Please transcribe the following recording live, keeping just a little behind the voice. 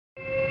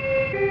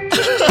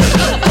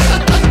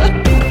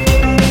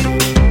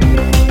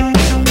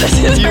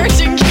This is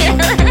urgent care.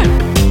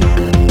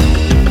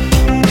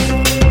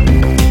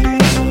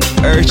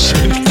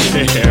 Urgent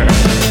care.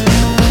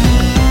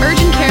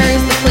 Urgent care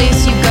is the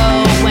place you go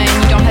when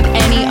you don't have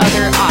any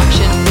other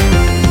option.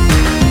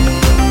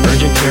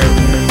 Urgent care.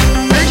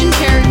 Urgent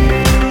care.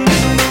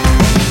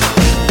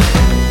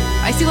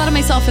 I see a lot of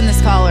myself in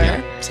this caller.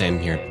 Yeah, same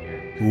here.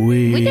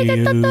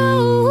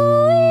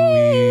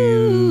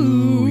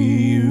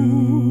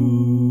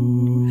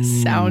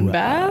 Sound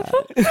bath.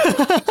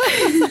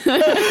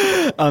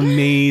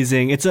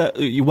 Amazing. It's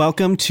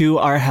welcome to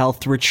our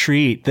health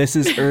retreat. This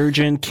is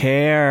urgent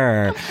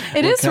care.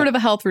 It is sort of a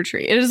health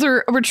retreat. It is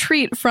a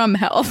retreat from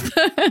health.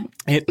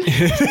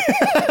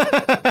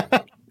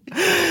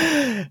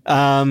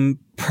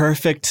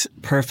 Perfect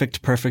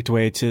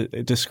way to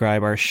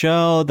describe our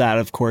show. That,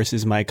 of course,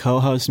 is my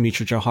co-host,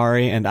 Mitra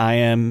Johari, and I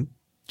am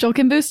Joel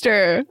Kim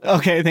Booster.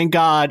 Okay, thank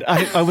God.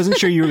 I wasn't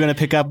sure you were going to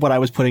pick up what I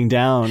was putting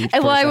down.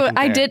 Well,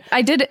 I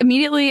did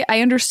immediately.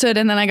 I understood,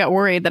 and then I got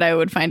worried that I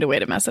would find a way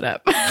to mess it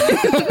up.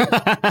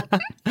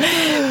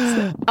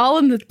 So, all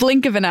in the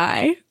blink of an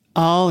eye.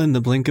 All in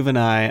the blink of an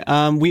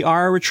eye. We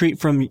are a retreat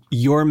from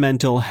your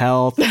mental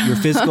health, your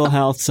physical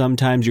health,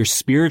 sometimes your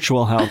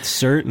spiritual health,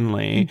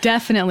 certainly.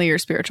 Definitely your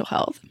spiritual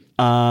health.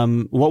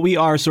 What we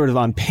are sort of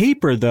on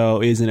paper,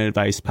 though, is an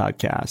advice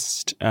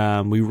podcast.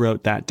 We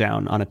wrote that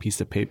down on a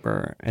piece of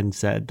paper and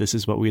said, this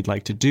is what we'd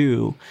like to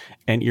do.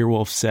 And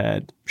Earwolf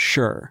said,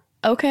 sure.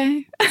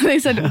 Okay. They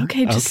said,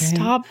 okay, just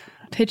stop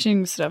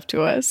pitching stuff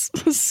to us.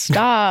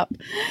 Stop.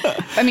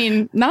 I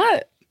mean,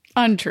 not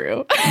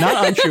untrue.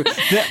 Not untrue.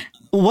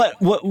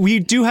 What we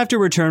do have to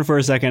return for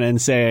a second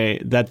and say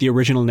that the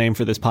original name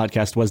for this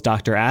podcast was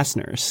Dr.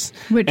 Asners.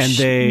 Which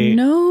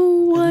no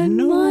one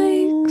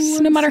likes.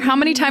 No matter how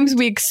many times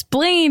we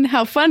explain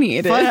how funny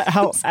it is.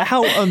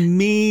 How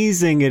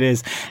amazing it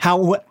is.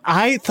 How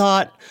I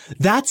thought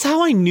that's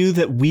how I knew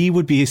that we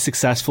would be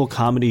successful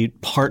comedy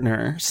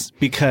partners.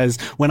 Because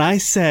when I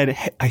said,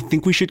 hey, I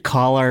think we should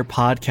call our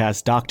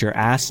podcast Dr.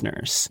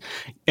 Asners,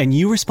 and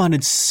you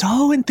responded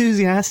so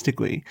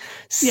enthusiastically.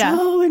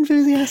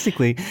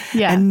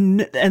 Yeah. And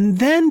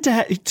then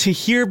to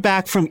hear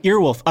back from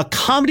Earwolf, a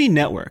comedy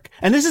network.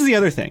 And this is the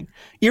other thing.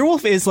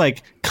 Earwolf is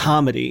like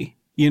comedy,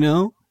 you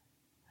know?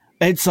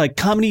 It's like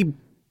comedy.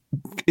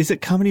 Is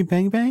it Comedy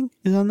Bang Bang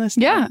is on this?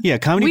 Yeah. Yeah,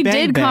 Comedy Bang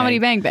Bang. We did Comedy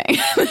Bang Bang. In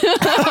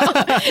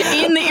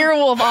the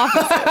Earwolf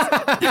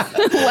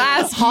offices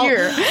last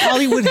year.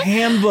 Hollywood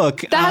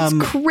Handbook. That's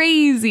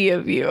crazy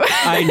of you.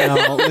 I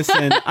know.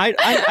 Listen,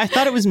 I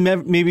thought it was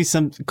maybe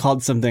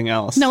called something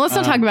else. No, let's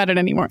not talk about it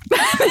anymore.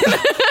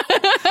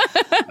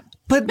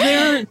 But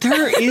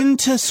they're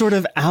into sort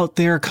of out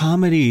there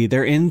comedy.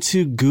 They're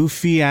into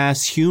goofy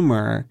ass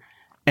humor,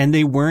 and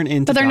they weren't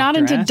into. But they're not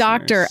into Asners.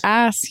 Dr.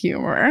 Ass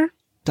humor.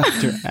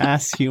 Dr.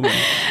 Ass humor.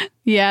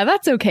 Yeah,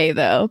 that's okay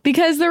though,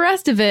 because the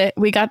rest of it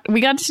we got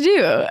to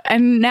do,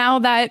 and now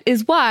that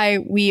is why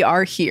we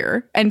are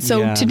here. And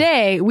so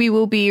today we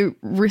will be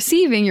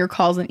receiving your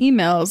calls and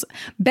emails,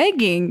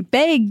 begging,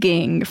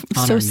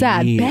 so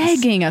sad, knees.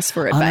 Begging us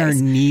for advice, on our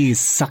knees,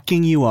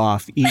 sucking you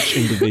off each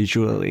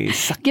individually,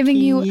 giving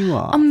you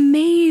off.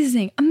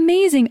 amazing,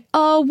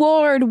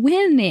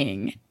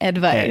 award-winning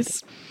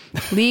advice.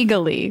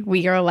 Legally,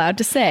 we are allowed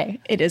to say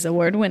it is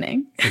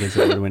award-winning. It is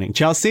award-winning.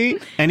 Chelsea,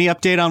 any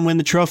update on when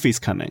the trophy's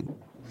coming?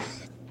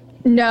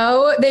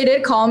 No, they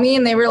did call me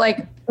and they were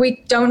like,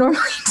 we don't normally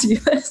do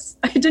this.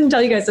 I didn't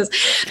tell you guys this.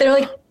 They were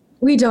like,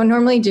 we don't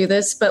normally do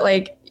this, but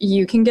like,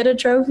 you can get a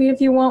trophy if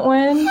you want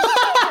one.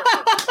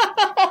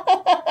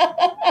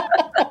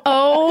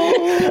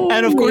 Oh.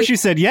 And of course you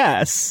said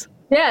yes.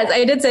 Yes,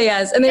 I did say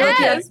yes. And they were like,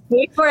 you have to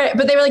pay for it.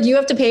 But they were like, you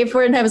have to pay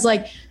for it. And I was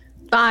like,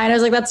 fine. I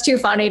was like, that's too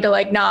funny to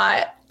like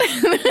not do.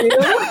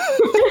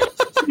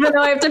 Even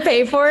though I have to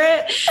pay for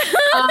it.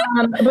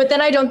 But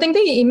then I don't think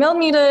they emailed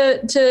me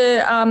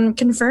to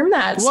confirm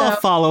that. Well,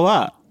 follow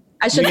up.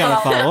 I should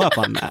follow up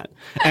on that.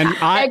 And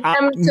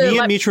me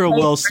and Mitra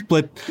will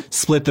split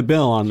the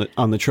bill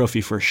on the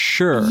trophy for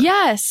sure.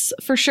 Yes,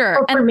 for sure.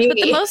 Oh, for me. But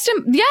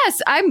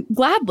yes, I'm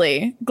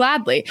gladly.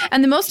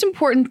 And the most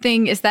important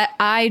thing is that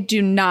I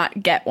do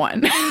not get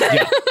one.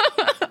 Yeah.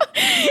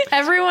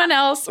 Everyone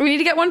else, we need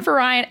to get one for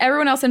Ryan.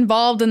 Everyone else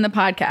involved in the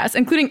podcast,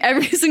 including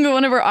every single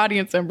one of our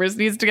audience members,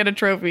 needs to get a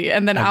trophy.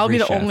 And then I'll be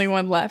the only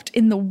one left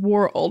in the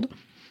world.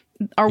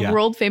 Our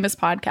world famous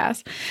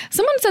podcast.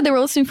 Someone said they were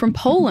listening from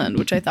Poland,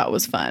 which I thought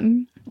was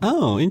fun.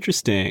 Oh,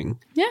 interesting.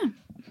 Yeah.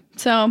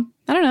 So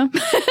I don't know.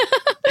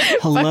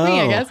 Hello. Fuck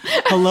me, I guess.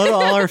 Hello to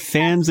all our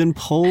fans in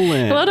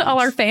Poland. Hello to all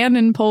our fan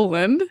in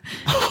Poland.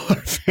 Our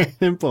fan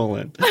in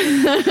Poland.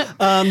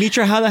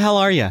 Mitra, how the hell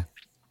are you?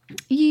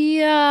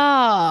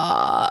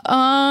 Yeah.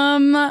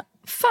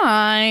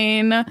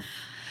 Fine.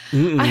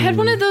 I had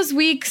one of those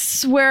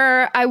weeks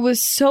where I was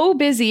so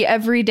busy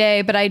every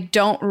day, but I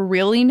don't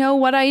really know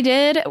what I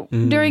did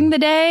during the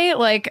day.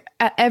 Like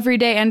every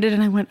day ended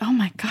and I went, oh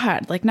my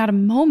God, like not a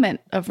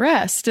moment of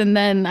rest. And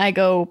then I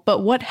go, but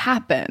what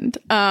happened?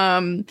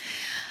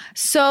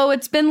 So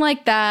it's been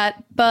like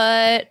that,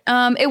 but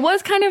it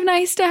was kind of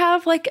nice to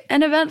have like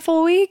an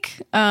eventful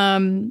week.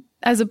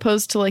 as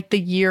opposed to like the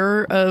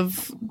year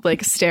of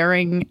like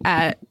staring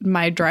at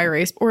my dry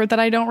erase board that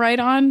I don't write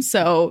on.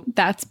 So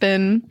that's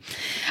been,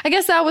 I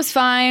guess that was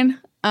fine.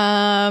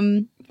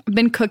 I've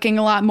been cooking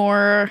a lot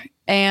more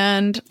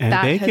and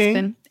that baking. has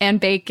been, and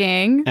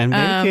baking.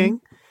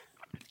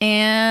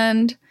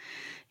 And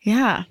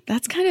yeah,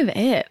 that's kind of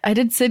it. I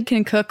did Sid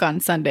Can Cook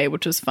on Sunday,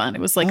 which was fun.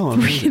 It was like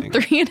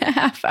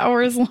 3.5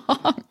 hours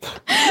long.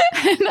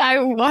 And I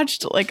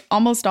watched like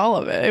almost all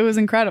of it. It was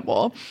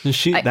incredible.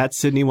 That's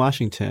Sydney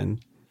Washington.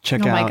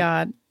 Check out. Oh my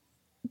God.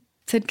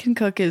 Sid Can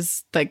Cook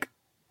is like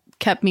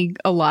kept me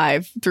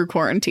alive through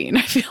quarantine.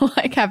 I feel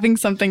like having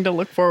something to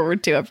look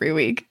forward to every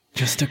week.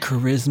 Just a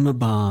charisma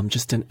bomb,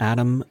 just an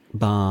atom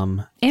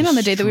bomb. And on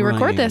the day that we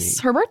record this,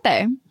 her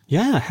birthday.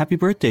 Yeah, happy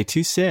birthday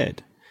to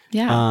Sid.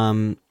 Yeah.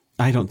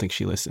 I don't think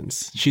she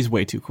listens. She's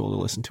way too cool to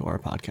listen to our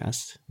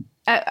podcast.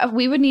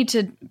 We would need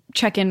to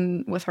check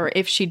in with her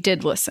if she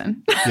did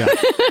listen. Yeah.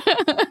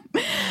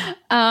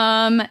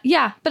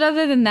 Yeah, but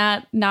other than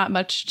that, not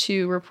much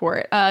to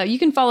report. You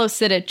can follow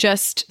Sid at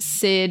just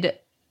Sid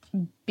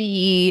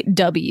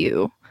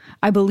BW,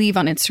 I believe,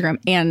 on Instagram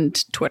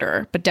and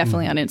Twitter, but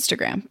definitely on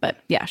Instagram. But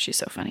yeah, she's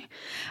so funny.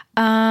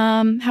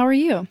 How are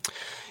you?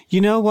 You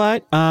know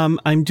what?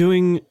 I'm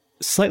doing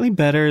slightly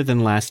better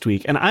than last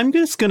week. And I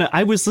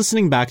was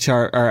listening back to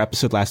our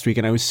episode last week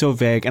and I was so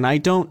vague, and I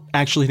don't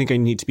actually think I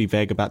need to be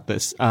vague about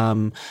this.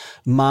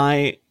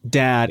 My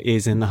dad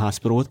is in the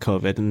hospital with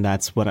COVID, and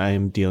that's what I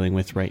am dealing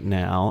with right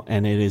now.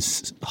 And it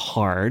is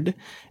hard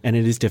and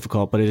it is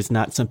difficult, but it is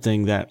not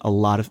something that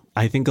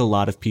I think a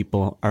lot of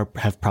people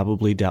have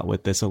probably dealt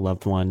with this, a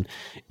loved one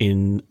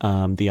in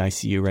the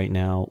ICU right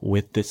now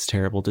with this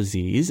terrible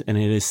disease. And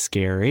it is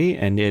scary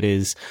and it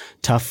is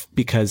tough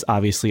because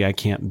obviously I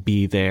can't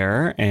be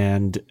there,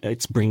 and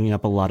it's bringing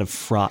up a lot of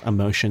fraught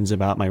emotions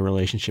about my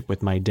relationship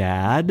with my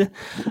dad.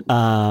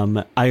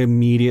 I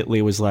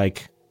immediately was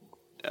like,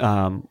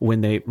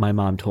 when my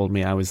mom told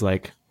me, I was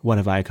like, what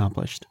have I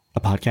accomplished? A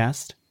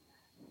podcast?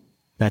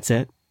 That's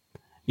it?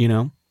 You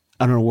know,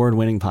 an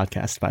award-winning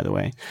podcast, by the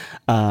way.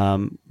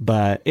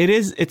 But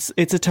it's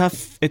a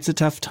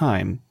tough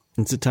time.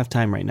 It's a tough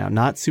time right now.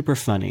 Not super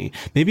funny.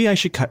 Maybe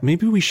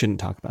we shouldn't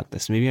talk about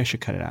this. Maybe I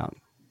should cut it out.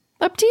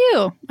 Up to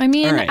you. I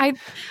mean, right.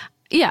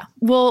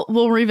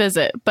 we'll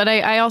revisit. But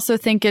I also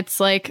think it's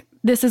like,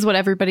 this is what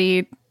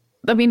everybody,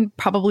 I mean,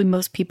 probably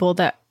most people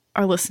that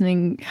are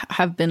listening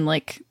have been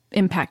like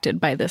impacted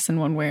by this in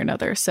one way or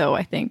another. So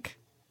I think,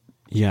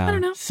 yeah. I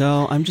don't know.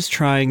 So I'm just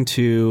trying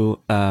to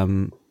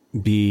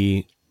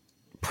be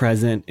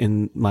present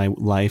in my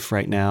life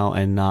right now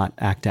and not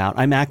act out.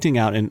 I'm acting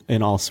out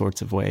in all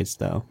sorts of ways,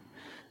 though.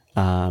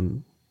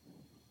 Do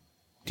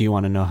you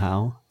want to know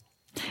how?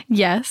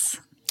 Yes.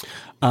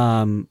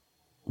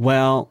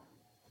 Well,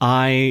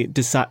 I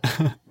decide.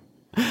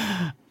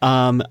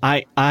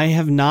 I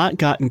have not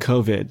gotten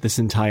COVID this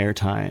entire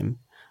time.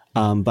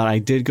 But I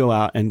did go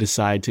out and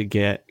decide to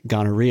get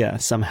gonorrhea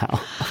somehow.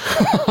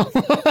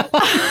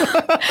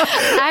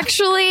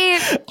 Actually,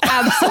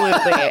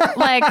 absolutely.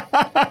 Like,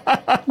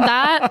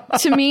 that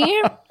to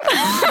me.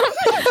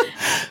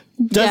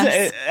 Does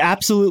it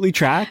absolutely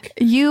track?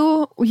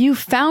 You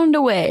found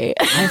a way.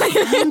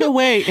 I found a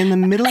way in the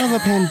middle of a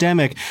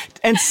pandemic,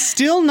 and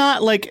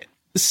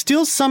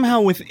still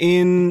somehow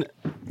within,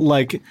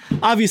 like,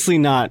 obviously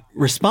not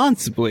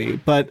responsibly,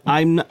 but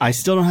I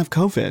still don't have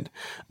COVID.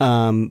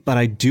 But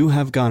I do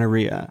have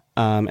gonorrhea.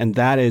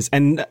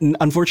 And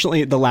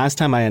unfortunately, the last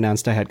time I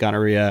announced I had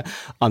gonorrhea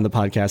on the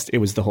podcast, it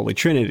was the Holy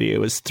Trinity. It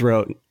was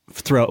throat,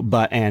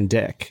 butt, and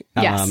dick.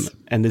 Yes.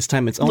 And this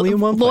time it's only in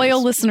one place.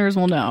 Loyal listeners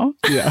will know.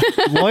 Yeah.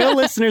 Loyal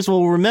listeners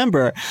will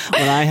remember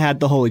when I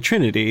had the Holy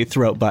Trinity,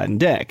 throat, butt, and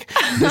dick.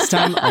 This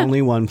time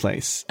only one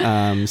place.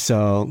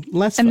 So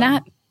less fun.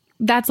 And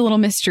that's a little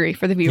mystery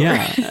for the viewer.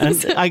 Yeah,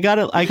 and I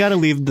gotta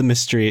leave the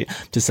mystery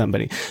to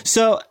somebody.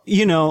 So,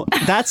 you know,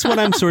 that's what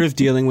I'm sort of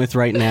dealing with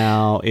right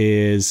now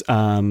is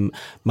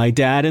my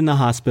dad in the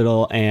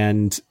hospital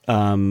and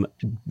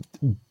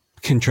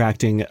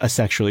contracting a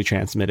sexually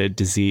transmitted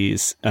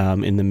disease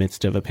in the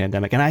midst of a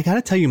pandemic. And I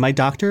gotta tell you, my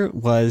doctor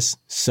was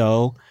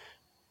so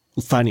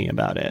funny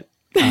about it.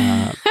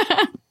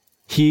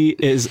 He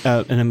is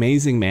an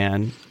amazing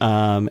man,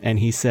 and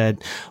he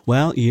said,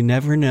 well, you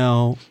never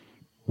know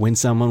when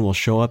someone will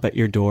show up at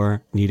your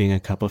door needing a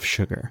cup of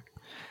sugar.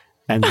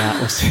 And that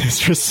was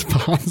his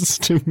response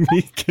to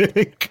me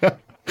getting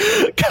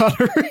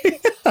gonorrhea.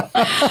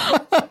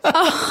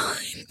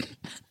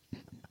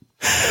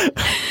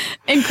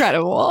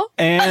 Incredible.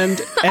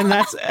 And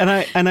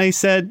I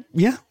said,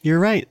 yeah, you're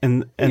right.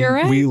 And you're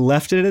right. We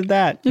left it at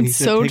that. And he It's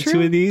said, so take true.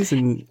 2 of these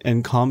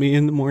and call me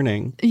in the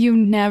morning. You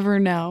never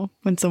know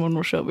when someone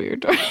will show up at your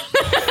door.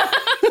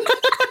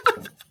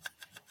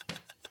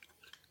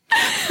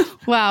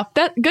 Wow,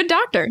 that good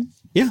doctor.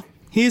 Yeah,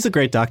 he's a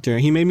great doctor.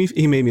 He made me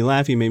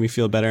laugh. He made me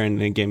feel better, and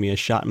then gave me a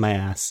shot in my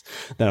ass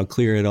that'll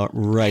clear it all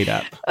right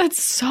up.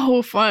 That's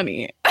so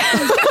funny.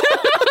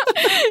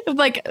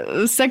 like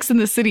Sex in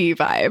the City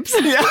vibes.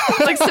 Yeah.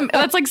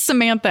 That's like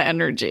Samantha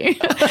energy.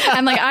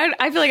 And like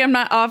I feel like I'm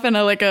not often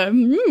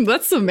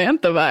that's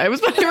Samantha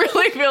vibes, but it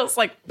really feels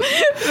like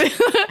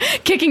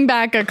kicking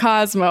back a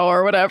Cosmo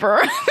or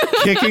whatever.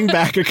 Kicking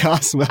back a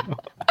Cosmo.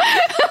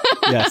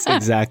 Yes,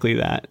 exactly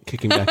that.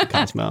 Kicking back a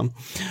Cosmo.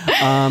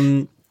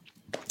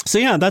 So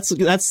yeah,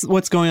 that's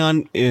what's going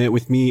on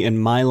with me in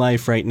my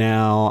life right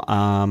now.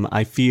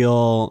 I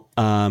feel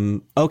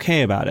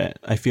okay about it.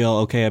 I feel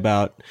okay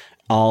about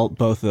both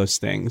of those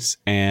things,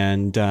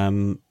 and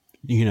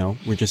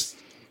we're just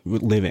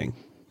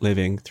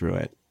living through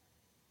it.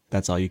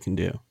 That's all you can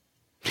do.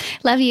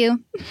 Love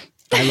you.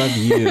 I love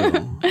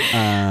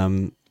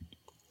you.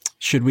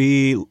 Should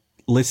we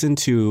listen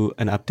to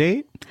an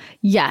update?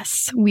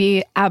 Yes,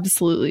 we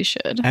absolutely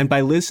should. And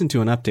by listen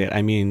to an update,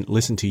 I mean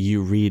listen to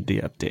you read the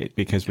update,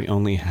 because we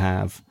only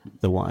have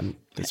the one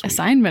this week.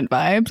 Assignment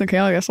vibes. Okay,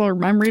 I guess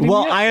I'm reading.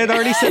 Well, I had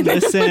already said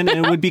listen,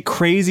 and it would be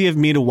crazy of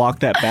me to walk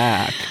that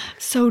back.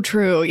 So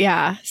true.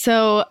 Yeah.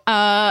 So,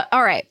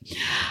 all right.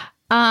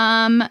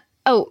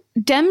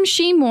 Dem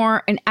She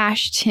Moore and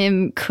Ash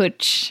Tim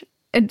Kutch.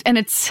 And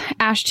it's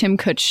Ash Tim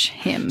Kutch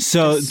him.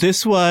 So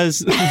this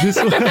was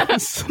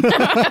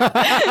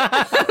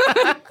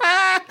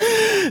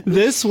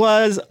this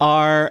was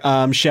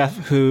our chef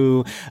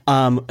who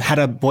had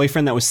a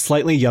boyfriend that was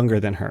slightly younger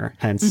than her,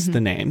 hence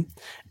the name.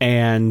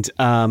 And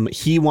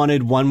he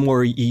wanted one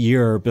more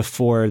year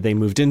before they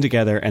moved in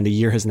together, and the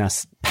year has now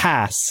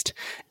passed,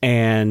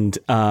 and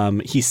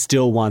he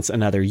still wants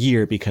another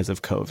year because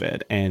of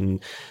COVID.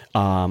 And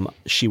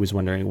she was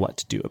wondering what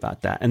to do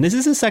about that. And this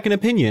is a second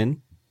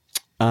opinion.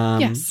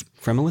 Yes.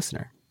 From a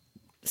listener.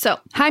 So,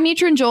 hi,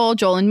 Mitra and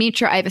Joel and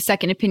Mitra. I have a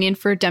second opinion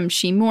for Dem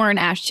She Moore and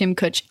Ash Tim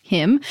Kutch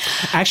him.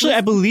 Actually,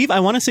 I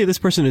want to say this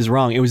person is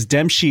wrong. It was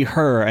Dem She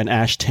Her and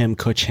Ash Tim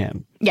Kutch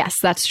him.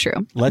 Yes, that's true.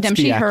 Let's Dem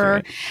be She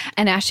accurate. Her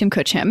and Ash Tim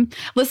Kutch him.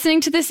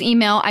 Listening to this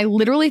email, I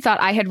literally thought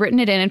I had written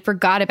it in and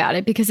forgot about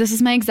it, because this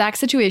is my exact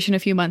situation a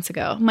few months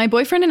ago. My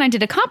boyfriend and I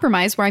did a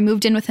compromise where I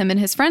moved in with him and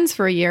his friends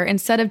for a year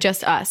instead of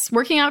just us.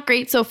 Working out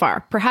great so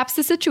far. Perhaps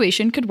the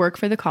situation could work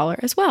for the caller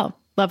as well.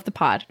 Love the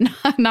pod.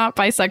 Not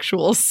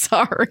bisexual.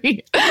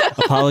 Sorry.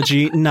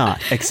 Apology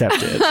not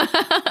accepted.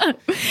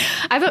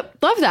 I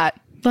love that.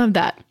 Love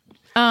that.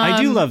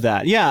 I do love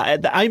that. Yeah.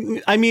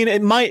 I mean,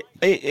 it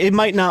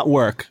might not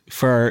work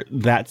for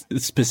that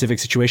specific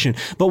situation,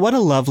 but what a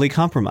lovely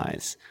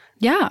compromise.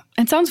 Yeah.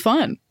 It sounds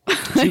fun.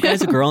 Two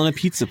guys, a girl, and a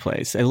pizza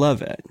place. I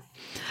love it.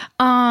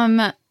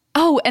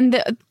 Oh,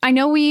 and I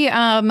know we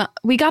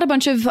got a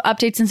bunch of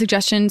updates and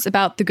suggestions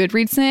about the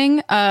Goodreads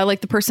thing,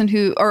 like the person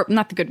who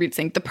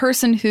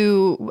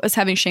was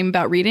having shame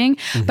about reading.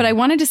 Mm-hmm. But I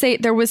wanted to say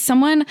there was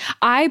someone,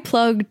 I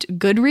plugged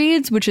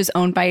Goodreads, which is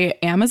owned by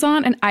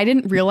Amazon, and I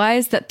didn't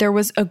realize that there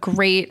was a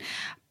great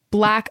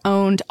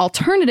Black-owned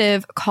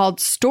alternative called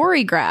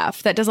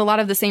Storygraph that does a lot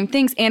of the same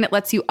things, and it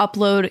lets you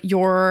upload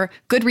your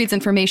Goodreads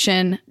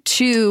information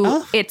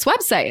to its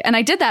website. And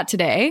I did that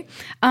today,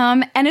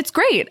 and it's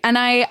great. And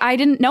I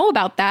didn't know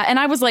about that, and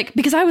I was like,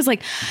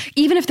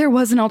 even if there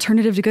was an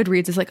alternative to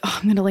Goodreads, it's like, oh,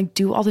 I'm gonna like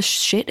do all this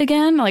shit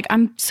again. Like,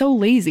 I'm so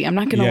lazy. I'm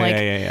not gonna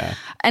Yeah.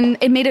 And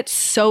it made it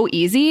so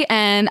easy,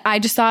 and I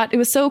just thought it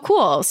was so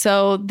cool.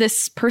 So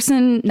this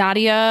person,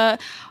 Nadia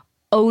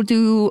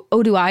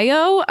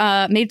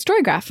Oduayo, made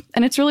Storygraph,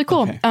 and it's really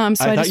cool. Okay.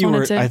 So I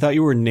thought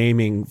you were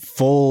naming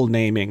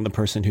the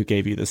person who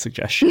gave you the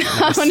suggestion.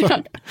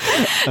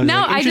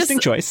 Interesting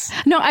choice.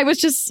 No, I was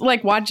just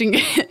like watching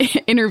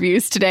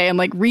interviews today and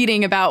like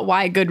reading about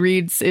why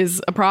Goodreads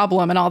is a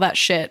problem and all that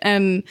shit,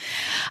 and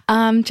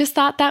just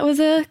thought that was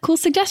a cool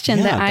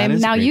suggestion that I'm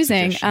now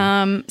using.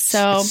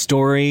 So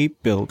Story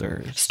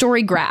Builders,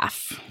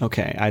 Storygraph.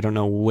 Okay, I don't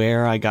know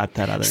where I got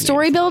that other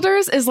Story name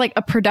Builders is like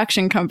a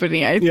production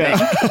company, I think. Yeah.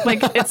 Like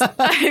it's,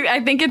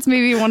 I think it's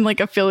maybe one like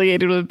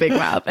affiliated with Big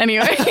Mouth.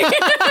 Anyway,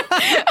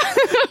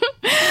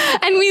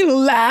 and we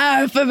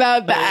laugh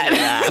about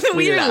that.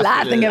 We are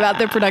laughing about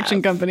the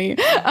production company.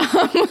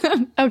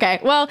 Okay,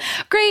 well,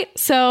 great.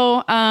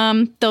 So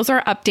those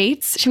are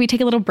updates. Should we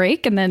take a little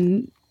break and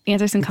then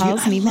answer some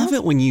calls and emails? I love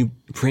it when you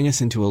bring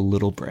us into a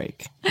little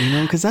break,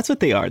 because that's what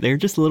they are. They're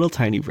just little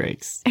tiny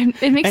breaks. And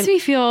it makes me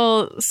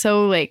feel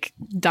so like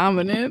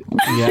dominant.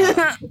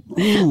 Yeah.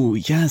 Ooh,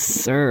 yes,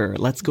 sir.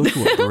 Let's go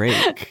to a break.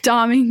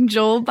 Doming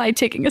Joel by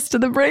taking us to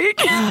the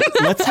break.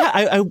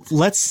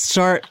 Let's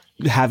start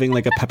having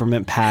like a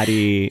peppermint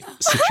patty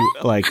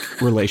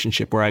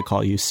relationship where I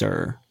call you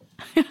sir.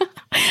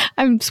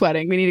 I'm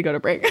sweating. We need to go to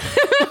break.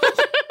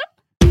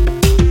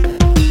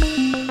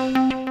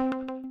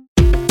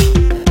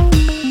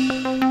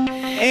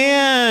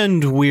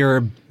 And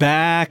we're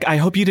back. I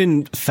hope you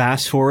didn't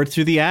fast forward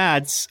through the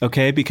ads,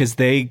 okay? Because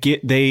they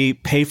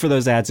pay for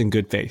those ads in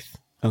good faith,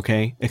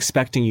 okay?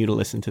 Expecting you to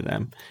listen to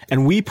them.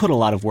 And we put a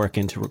lot of work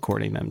into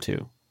recording them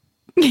too.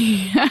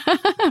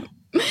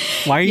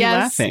 Why are you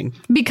laughing?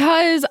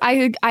 Because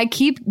I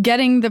keep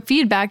getting the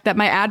feedback that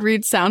my ad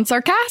reads sound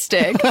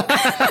sarcastic. And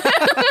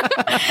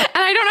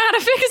I don't know how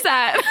to fix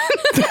that.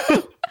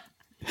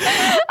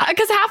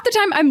 Because half the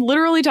time I'm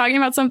literally talking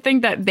about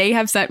something that they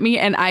have sent me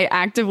and I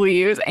actively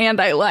use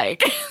and I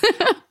like.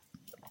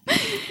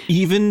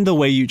 Even the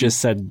way you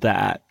just said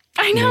that.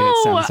 I know. Made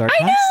it sound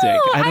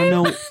sarcastic. I don't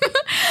know.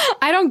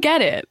 I don't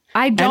get it.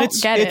 I don't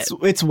get it.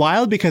 It's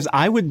wild because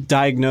I would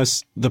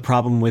diagnose the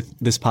problem with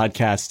this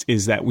podcast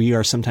is that we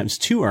are sometimes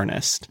too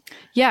earnest.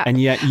 Yeah.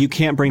 And yet you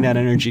can't bring that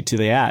energy to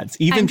the ads.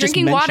 Even I'm just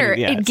drinking water.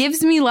 the ads. It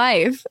gives me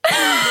life.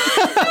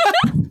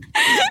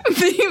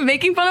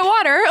 Making fun of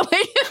water.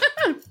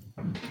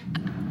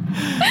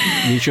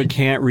 Mitra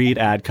can't read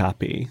ad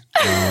copy.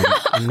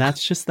 And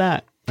that's just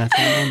that. That's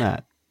all on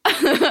that.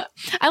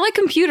 I like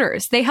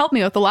computers. They help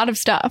me with a lot of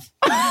stuff.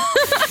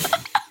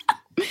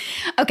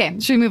 Okay,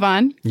 should we move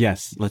on?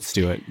 Yes, let's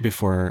do it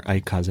before I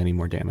cause any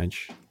more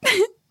damage.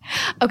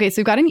 Okay, so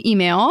we've got an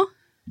email.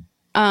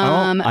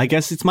 I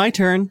guess it's my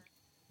turn.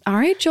 All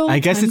right, Joel. I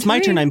guess it's my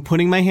turn. I'm I'm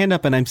putting my hand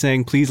up and I'm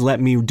saying, please let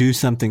me do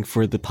something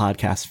for the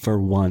podcast for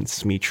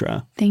once,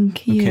 Mitra.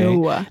 Thank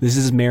you. Okay? This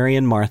is Mary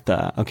and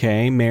Martha,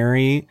 okay?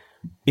 Mary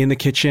in the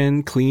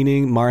kitchen,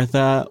 cleaning,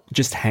 Martha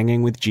just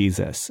hanging with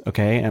Jesus,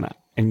 okay?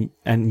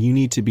 And you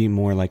need to be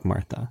more like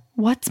Martha.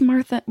 What's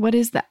Martha? What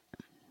is that?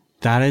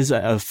 That is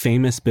a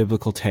famous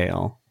biblical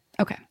tale.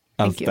 Okay,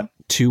 of thank you.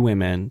 Two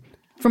women.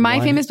 For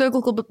my famous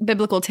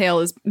biblical tale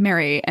is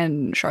Mary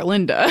and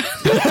Charlinda.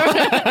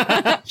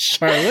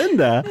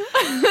 Charlinda?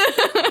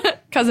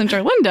 Cousin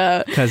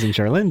Charlinda. Cousin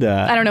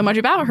Charlinda. I don't know much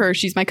about her.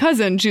 She's my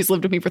cousin. She's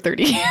lived with me for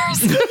 30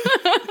 years.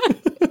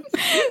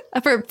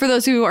 For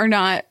those who are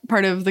not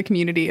part of the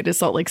community, it is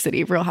Salt Lake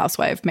City, Real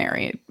Housewife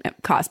Mary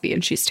Cosby,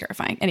 and she's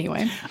terrifying.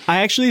 Anyway. I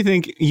actually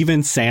think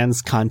even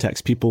sans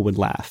context, people would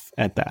laugh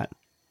at that.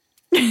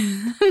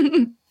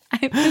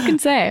 Who can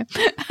say?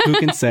 Who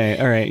can say?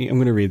 All right, I'm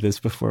going to read this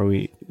before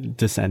we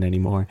descend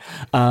anymore.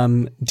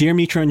 Dear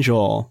Mitra and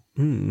Joel.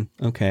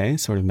 Okay,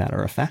 sort of matter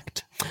of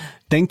fact.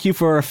 Thank you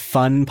for a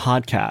fun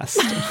podcast.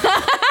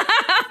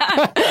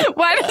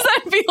 Why does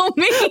that feel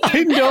mean?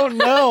 I don't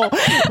know,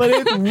 but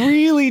it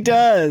really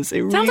does.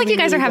 It sounds like you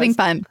guys are having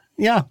fun.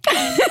 Yeah.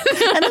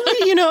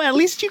 And at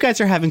least you guys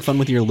are having fun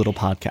with your little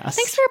podcast.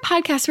 Thanks for a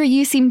podcast where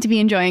you seem to be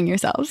enjoying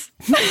yourselves.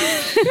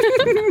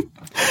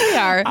 We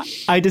are.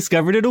 I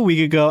discovered it a week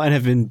ago and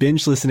have been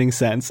binge listening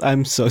since.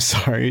 I'm so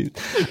sorry.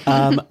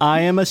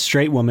 I am a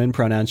straight woman,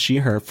 pronouns she,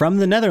 her, from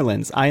the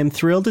Netherlands. I am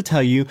thrilled to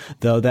tell you,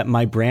 though, that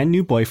my brand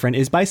new boyfriend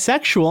is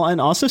bisexual and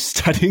also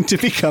studying to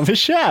become a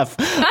chef.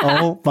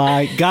 Oh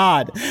my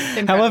God.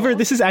 Incredible. However,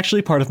 this is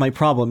actually part of my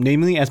problem.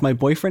 Namely, as my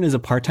boyfriend is a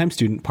part-time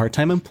student,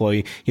 part-time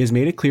employee, he has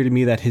made it clear to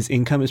me that his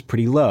income is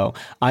pretty low.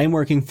 I am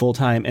working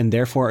full-time and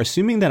therefore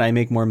assuming that I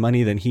make more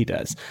money than he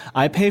does.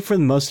 I pay for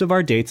most of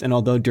our dates, and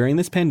although during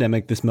this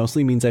pandemic this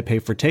mostly means I pay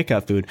for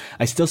takeout food,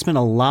 I still spend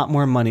a lot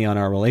more money on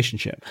our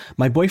relationship.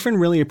 My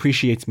boyfriend really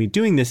appreciates me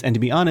doing this, and to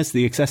be honest,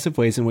 the excessive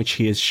ways in which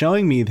he is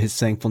showing me his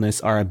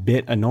thankfulness are a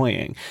bit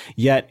annoying.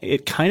 Yet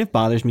it kind of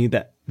bothers me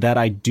that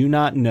I do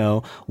not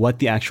know what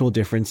the actual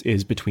difference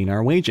is between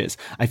our wages.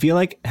 I feel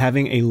like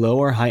having a low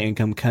or high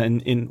income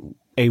can in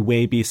a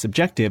way be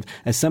subjective,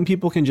 as some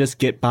people can just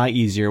get by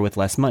easier with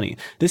less money.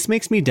 This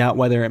makes me doubt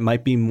whether it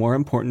might be more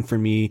important for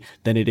me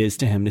than it is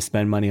to him to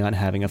spend money on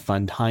having a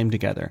fun time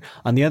together.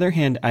 On the other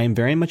hand, I am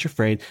very much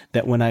afraid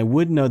that when I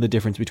would know the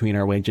difference between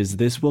our wages,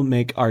 this will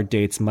make our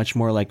dates much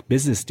more like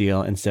business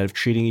deal instead of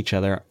treating each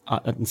other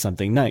on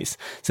something nice,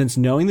 since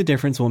knowing the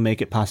difference will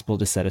make it possible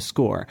to set a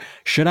score.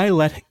 Should I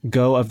let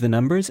go of the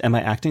numbers? Am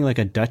I acting like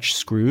a Dutch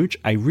Scrooge?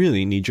 I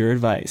really need your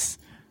advice.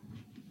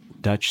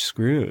 Dutch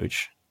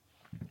Scrooge.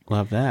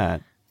 Love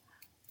that.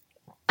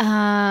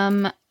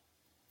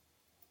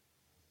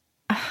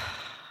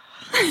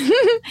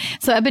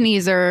 So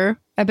Ebenezer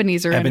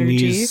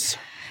energy.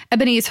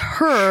 Ebenezer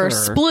her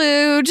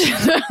splooge.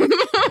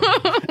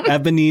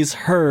 Ebenezer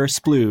her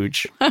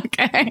splooge.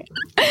 Okay.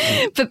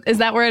 But is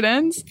that where it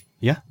ends?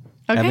 Yeah.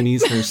 Okay.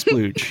 Ebenezer her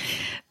splooge.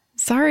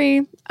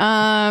 Sorry.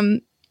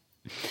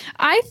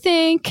 I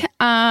think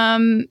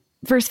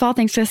first of all,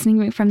 thanks for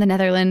listening from the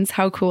Netherlands.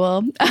 How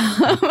cool.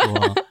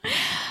 Cool.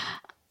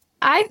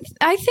 I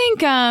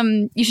think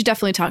you should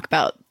definitely talk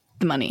about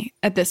the money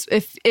at this.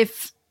 If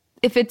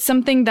it's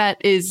something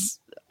that is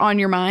on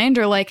your mind,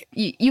 or like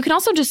you can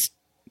also just,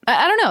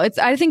 I don't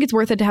know. I think it's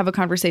worth it to have a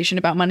conversation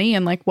about money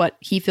and like what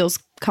he feels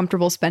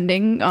comfortable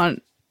spending on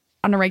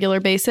a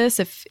regular basis.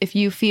 If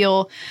you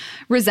feel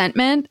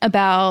resentment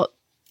about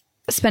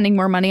spending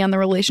more money on the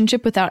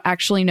relationship without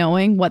actually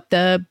knowing what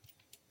the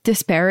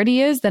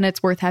disparity is, then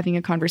it's worth having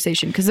a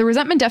conversation, because the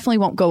resentment definitely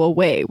won't go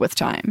away with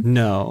time.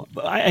 No,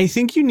 I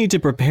think you need to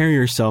prepare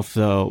yourself,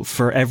 though,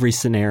 for every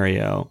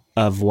scenario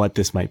of what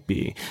this might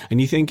be.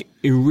 And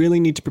you really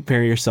need to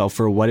prepare yourself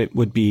for what it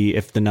would be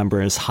if the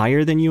number is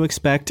higher than you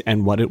expect,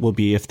 and what it will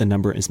be if the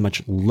number is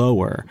much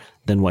lower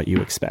than what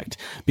you expect.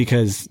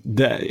 Because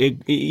it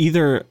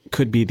either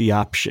could be the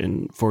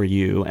option for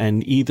you,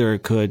 and either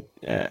could,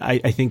 I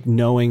think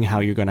knowing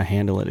how you're going to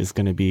handle it is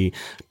going to be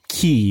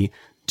key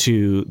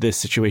to this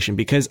situation,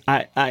 because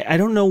I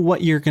don't know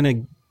what you're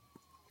going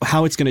to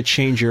how it's going to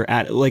change your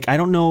like, I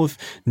don't know if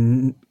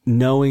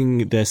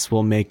knowing this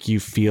will make you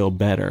feel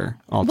better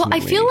ultimately.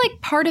 Well, I feel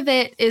like part of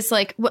it is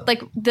like what,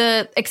 like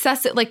the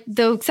excessive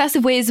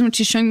ways in which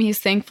he's showing me his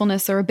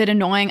thankfulness are a bit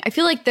annoying. I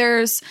feel like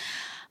there's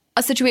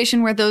a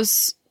situation where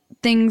those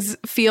things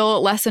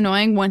feel less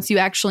annoying once you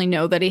actually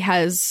know that he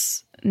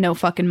has no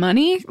fucking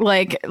money.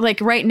 Like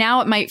right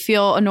now it might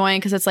feel annoying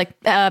because it's like,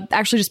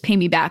 actually just pay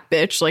me back,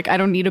 bitch. Like I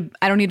don't need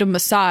a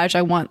massage.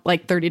 I want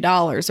like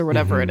 $30 or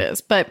whatever it is.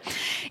 But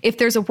if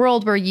there's a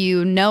world where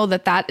you know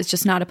that is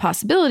just not a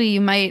possibility, you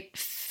might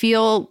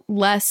feel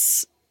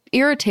less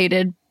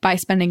irritated by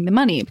spending the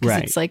money,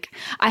 because it's like,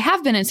 I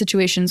have been in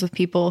situations with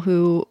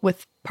people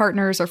with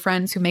partners or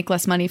friends who make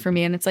less money for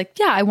me. And it's like,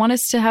 yeah, I want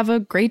us to have a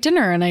great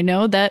dinner. And I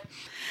know that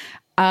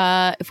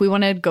if we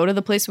want to go to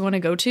the place we want to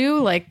go to,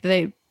 like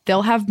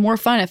they'll have more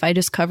fun if I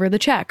just cover the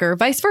check, or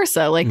vice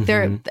versa. Like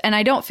and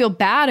I don't feel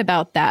bad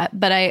about that,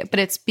 but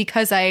it's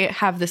because I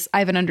have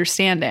an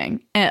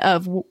understanding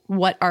of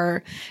what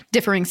our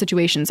differing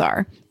situations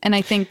are. And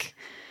I think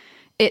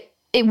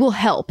it will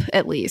help,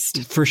 at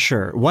least. For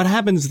sure. What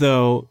happens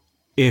though,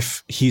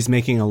 if he's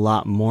making a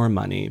lot more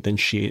money than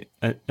she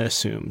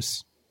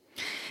assumes?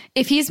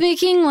 If he's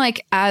making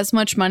like as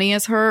much money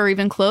as her or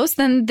even close,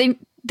 then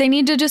they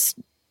need to just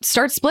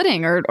start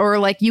splitting, or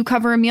like you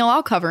cover a meal,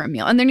 I'll cover a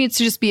meal. And there needs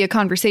to just be a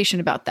conversation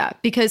about that,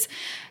 because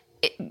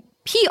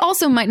he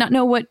also might not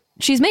know what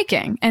she's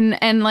making.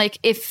 And like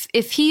if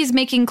he's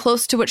making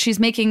close to what she's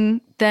making,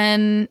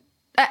 then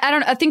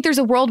I think there's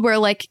a world where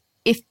like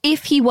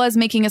if he was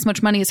making as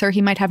much money as her,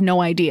 he might have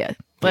no idea,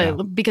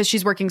 because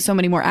she's working so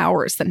many more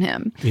hours than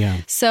him. Yeah.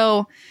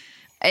 So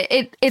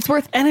it's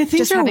worth. And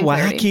things are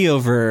wacky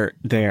over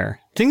there.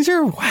 Things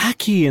are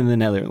wacky in the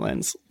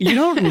Netherlands. You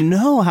don't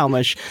know how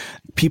much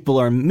people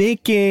are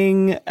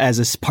making as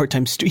a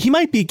part-time student. He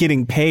might be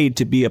getting paid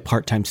to be a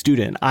part-time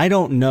student. I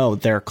don't know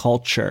their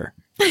culture.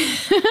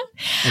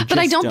 But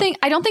I don't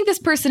think this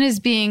person is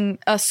being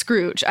a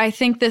Scrooge. I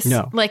think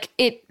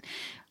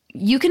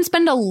you can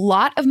spend a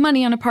lot of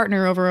money on a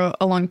partner over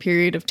a long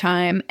period of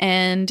time,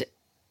 and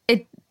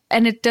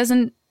it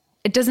doesn't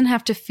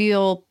have to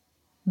feel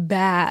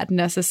bad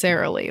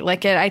necessarily.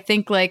 Like I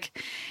think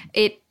like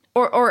it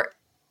or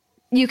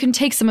you can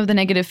take some of the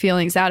negative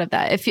feelings out of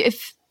that.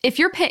 If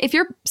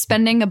you're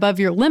spending above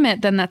your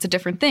limit, then that's a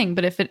different thing.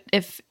 But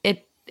if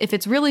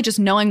it's really just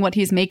knowing what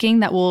he's making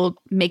that will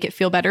make it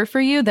feel better for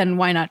you, then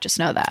why not just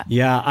know that?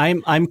 Yeah,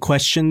 I'm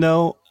questioned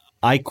though.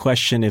 I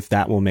question if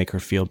that will make her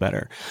feel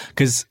better,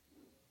 because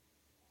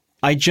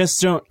I just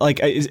don't like,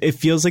 it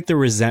feels like the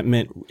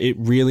resentment,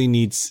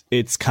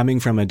 it's coming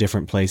from a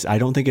different place. I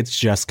don't think it's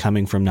just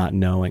coming from not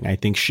knowing. I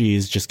think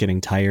she's just getting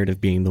tired of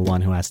being the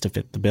one who has to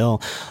fit the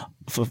bill,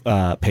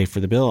 pay for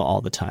the bill all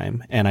the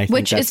time. And I think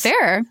which is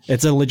fair.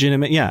 It's a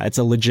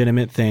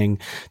legitimate thing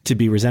to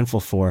be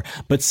resentful for.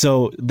 But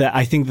so that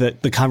I think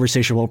that the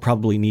conversation will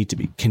probably need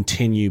to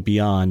continue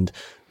beyond,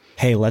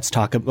 hey, let's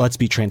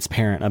be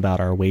transparent about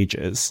our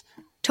wages.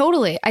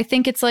 Totally. I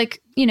think it's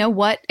like,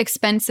 what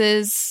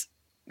expenses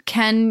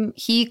can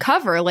he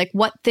cover? Like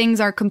what things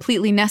are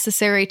completely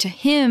necessary to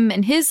him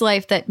in his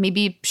life that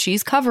maybe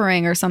she's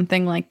covering or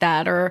something like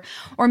that. Or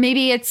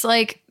maybe it's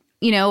like,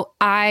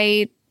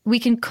 we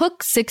can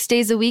cook 6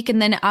 days a week and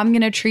then I'm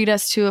going to treat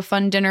us to a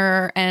fun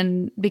dinner.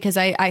 And because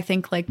I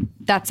think like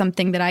that's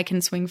something that I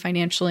can swing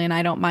financially and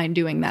I don't mind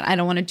doing that. I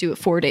don't want to do it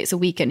 4 days a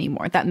week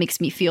anymore. That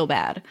makes me feel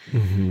bad.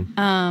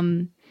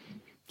 Mm-hmm.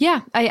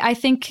 Yeah, I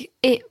think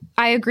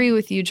I agree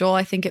with you, Joel.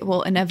 I think it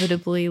will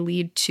inevitably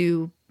lead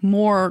to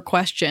more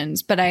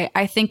questions, but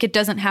I think it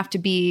doesn't have to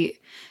be,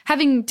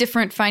 having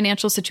different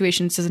financial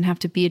situations doesn't have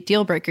to be a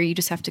deal breaker. You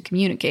just have to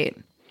communicate.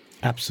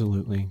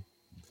 Absolutely.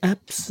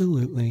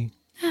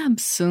 You're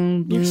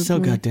so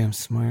goddamn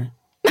smart.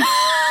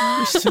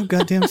 You're so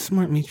goddamn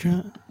smart,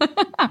 Mitra.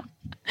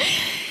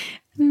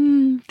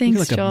 Thanks,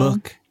 like Joel. A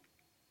book.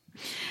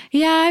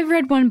 Yeah, I've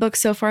read one book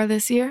so far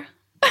this year.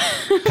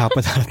 Cop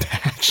Without a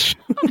Patch.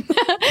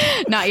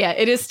 Not yet.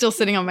 It is still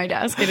sitting on my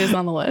desk. It is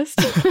on the list.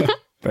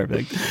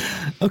 Perfect.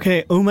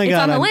 Okay. Oh my God.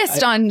 It's on the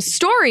list on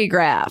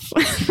Storygraph.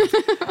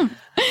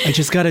 I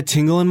just got a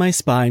tingle in my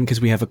spine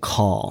because we have a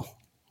call.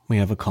 We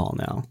have a call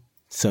now.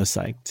 So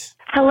psyched.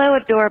 Hello,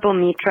 adorable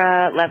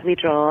Mitra, lovely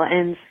Joel,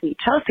 and sweet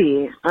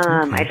Chelsea.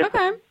 I just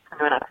listened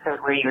to an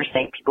episode where you were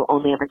saying people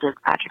only ever give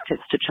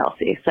adjectives to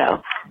Chelsea.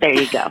 So there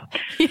you go.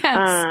 Yes.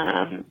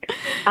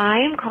 I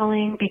am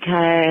calling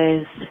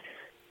because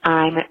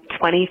I'm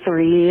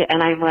 23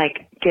 and I'm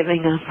like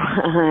giving up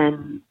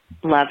on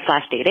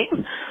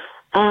love/dating.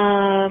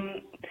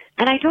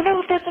 And I don't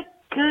know if that's a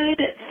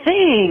good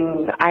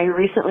thing. I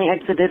recently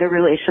exited a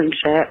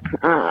relationship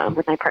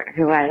with my partner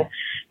who I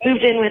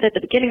moved in with at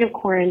the beginning of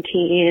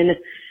quarantine.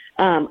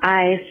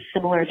 I,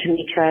 similar to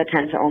Mitra,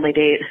 tend to only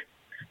date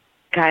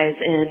guys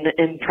in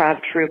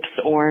improv troupes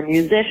or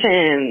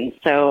musicians.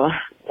 So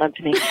love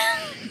to make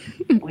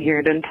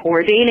weird and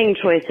poor dating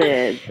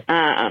choices.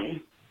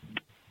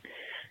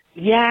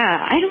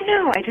 Yeah, I don't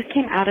know. I just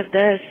came out of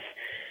this.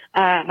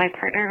 My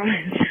partner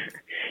was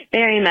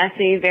very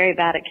messy, very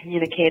bad at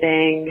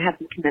communicating, had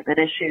some commitment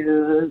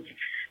issues,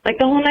 like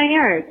the whole 9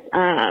 yards.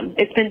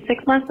 It's been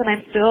 6 months and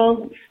I'm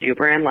still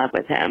super in love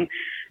with him.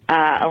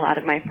 A lot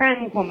of my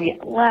friends, when we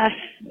left,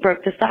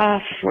 broke this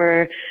off,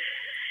 were,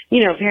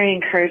 very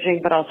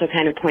encouraging, but also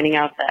kind of pointing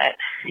out that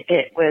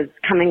it was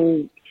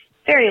coming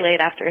very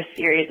late after a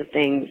series of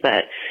things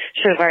that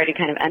should have already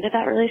kind of ended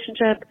that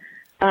relationship.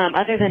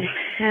 Other than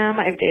him,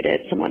 I've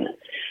dated someone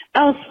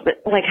else,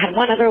 but had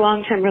one other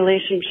long-term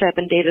relationship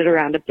and dated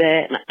around a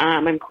bit.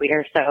 I'm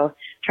queer, so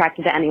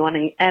attracted to anyone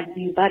and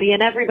anybody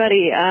and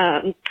everybody.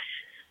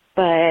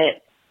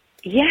 But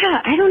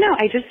yeah, I don't know.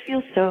 I just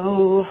feel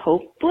so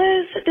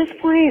hopeless at this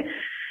point.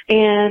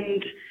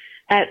 And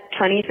at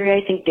 23,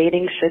 I think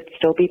dating should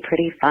still be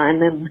pretty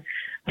fun and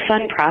a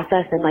fun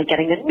process, and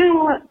getting to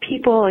know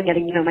people and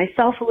getting to know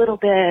myself a little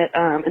bit,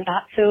 and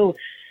not so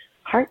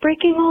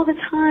heartbreaking all the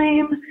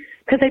time.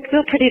 Because I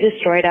feel pretty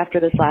destroyed after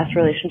this last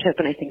relationship,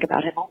 and I think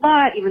about him a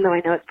lot, even though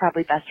I know it's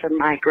probably best for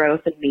my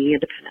growth and me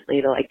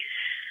independently to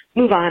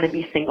move on and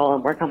be single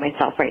and work on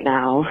myself right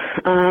now.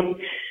 I'm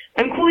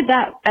cool with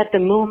that at the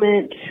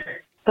moment,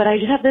 but I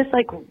just have this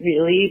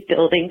really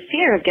building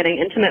fear of getting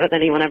intimate with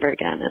anyone ever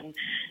again. And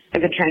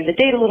I've been trying to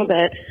date a little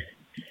bit,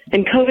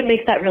 and COVID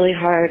makes that really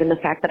hard, and the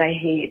fact that I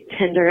hate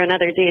Tinder and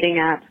other dating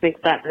apps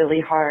makes that really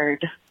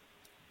hard.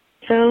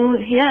 So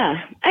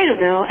yeah, I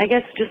don't know. I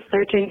guess just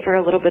searching for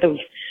a little bit of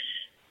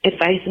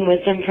advice and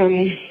wisdom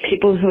from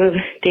people who have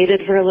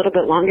dated for a little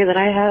bit longer than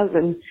I have,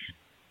 and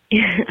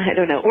I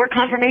don't know, or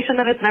confirmation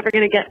that it's never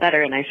going to get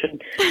better and I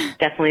should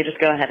definitely just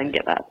go ahead and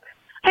give up.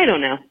 I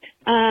don't know.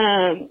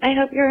 I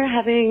hope you're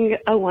having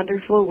a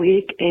wonderful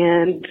week,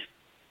 and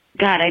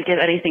God, I'd give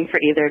anything for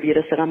either of you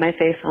to sit on my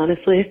face,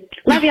 honestly.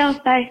 Love y'all.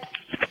 Bye.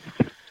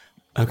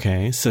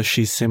 Okay, so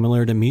she's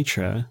similar to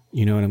Mitra.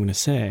 You know what I'm going to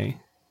say?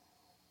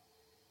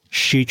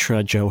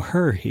 Sheetra Jo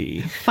Her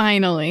He.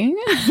 Finally.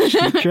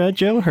 Sheetra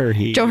Jo Her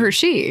He. Jo Her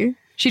She.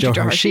 Sheetra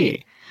Jo Her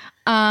She.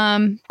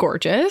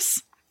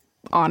 Gorgeous.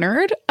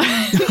 Honored.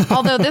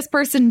 Although this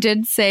person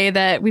did say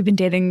that we've been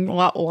dating a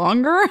lot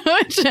longer.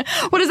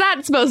 What is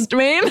that supposed to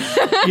mean?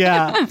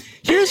 Yeah.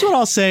 Here's what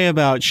I'll say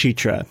about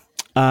Sheetra.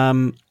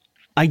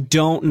 I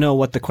don't know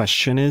what the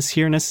question is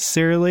here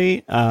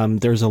necessarily.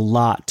 There's a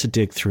lot to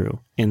dig through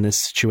in this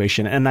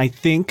situation. And I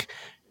think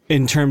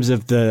in terms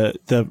of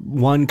the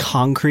one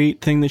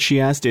concrete thing that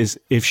she asked is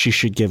if she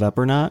should give up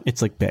or not.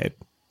 It's babe,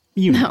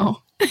 you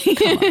know.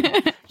 Come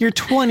on. You're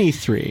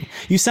 23.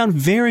 You sound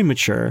very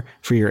mature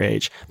for your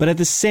age, but at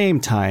the same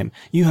time,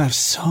 you have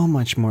so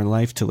much more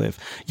life to live.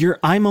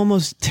 I'm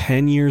almost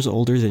 10 years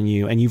older than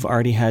you, and you've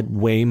already had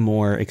way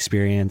more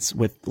experience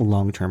with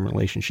long-term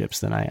relationships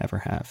than I ever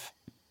have.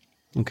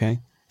 Okay?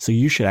 So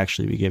you should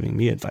actually be giving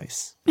me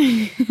advice.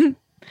 I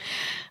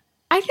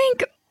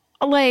think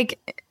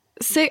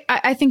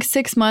I think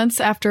 6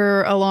 months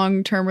after a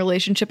long-term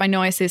relationship, I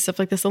know I say stuff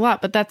like this a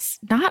lot, but that's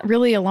not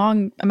really a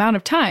long amount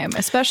of time,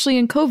 especially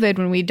in COVID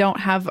when we don't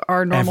have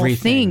our normal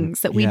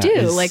things that we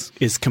do.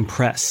 Is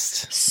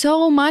compressed.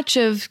 So much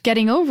of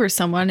getting over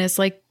someone is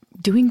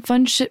doing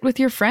fun shit with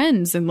your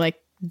friends and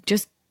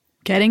just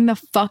getting the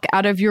fuck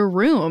out of your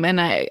room.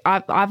 And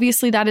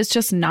obviously that is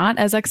just not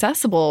as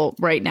accessible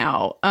right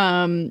now.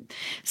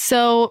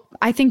 So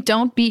I think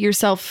don't beat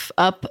yourself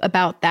up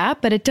about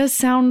that, but it does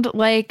sound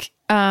like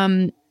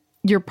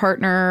your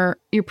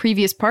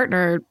previous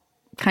partner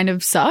kind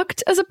of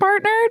sucked as a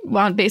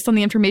partner, based on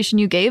the information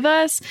you gave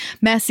us.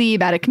 Messy,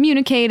 bad at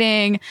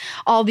communicating,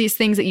 all these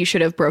things that you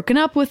should have broken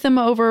up with them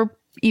over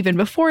even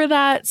before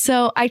that.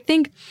 So I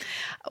think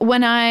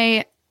when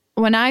I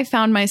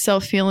found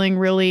myself feeling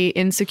really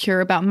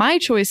insecure about my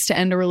choice to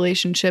end a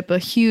relationship, a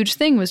huge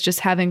thing was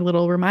just having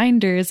little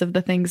reminders of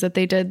the things that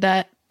they did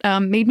that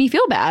made me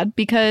feel bad,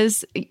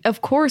 because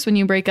of course, when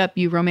you break up,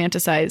 you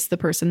romanticize the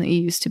person that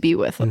you used to be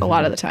with a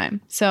lot of the time.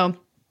 So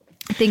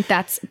I think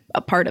that's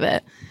a part of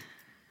it.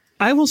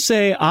 I will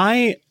say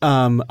I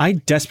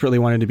desperately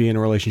wanted to be in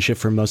a relationship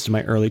for most of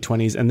my early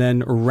 20s. And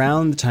then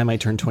around the time I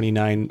turned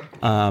 29,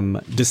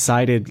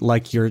 decided,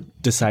 like you're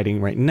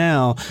deciding right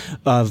now,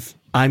 of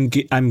I'm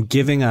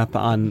giving up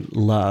on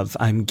love.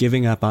 I'm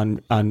giving up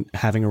on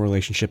having a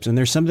relationship. And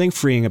there's something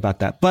freeing about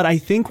that. But I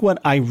think what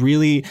I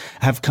really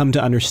have come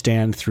to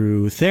understand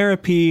through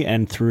therapy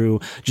and through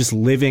just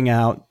living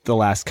out the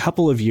last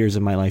couple of years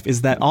of my life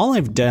is that all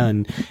I've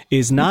done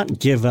is not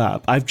give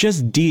up. I've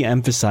just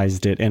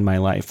de-emphasized it in my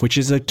life, which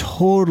is a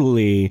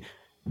totally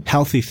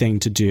healthy thing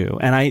to do.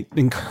 And I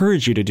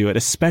encourage you to do it,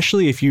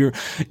 especially if you're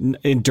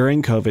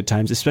during COVID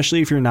times,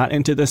 especially if you're not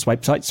into the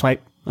swipe.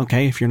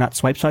 Okay, if you're not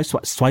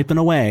swiping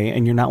away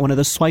and you're not one of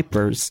the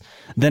swipers,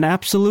 then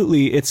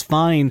absolutely it's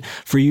fine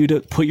for you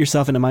to put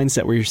yourself in a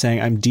mindset where you're saying,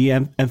 I'm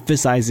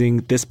de-emphasizing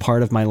this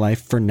part of my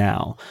life for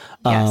now.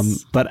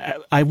 Yes.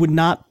 But I would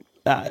not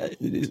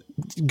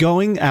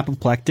going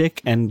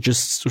apoplectic and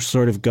just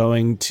sort of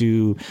going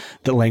to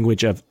the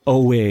language of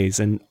always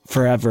and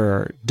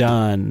forever,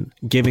 done,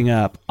 giving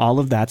up, all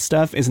of that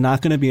stuff is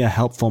not going to be a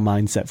helpful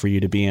mindset for you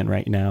to be in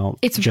right now.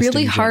 It's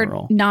really hard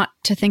not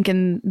to think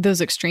in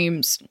those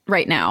extremes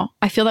right now.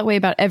 I feel that way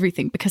about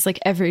everything because like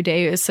every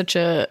day is such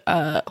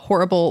a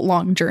horrible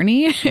long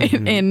journey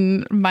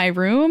in my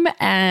room.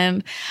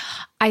 And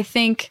I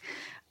think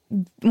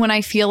when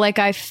I feel like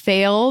I've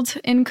failed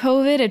in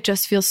COVID, it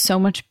just feels so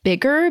much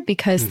bigger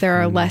because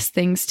there are less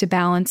things to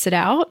balance it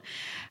out.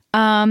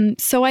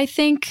 So I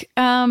think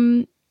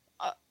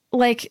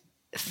like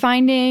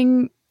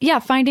finding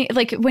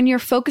like when you're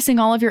focusing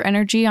all of your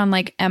energy on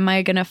like, am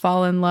I going to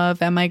fall in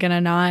love? Am I going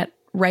to not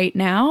right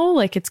now?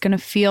 Like it's going to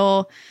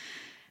feel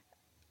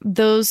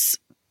those,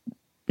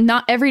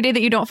 not every day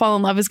that you don't fall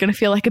in love is going to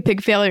feel like a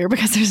big failure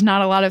because there's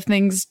not a lot of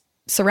things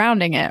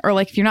surrounding it, or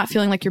like if you're not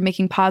feeling like you're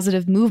making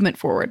positive movement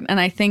forward. And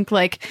I think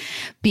like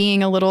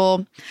being a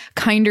little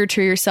kinder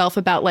to yourself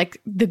about like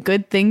the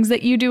good things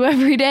that you do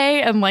every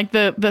day and like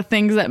the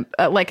things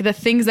that like the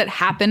things that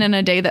happen in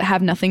a day that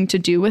have nothing to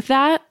do with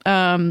that.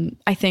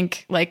 I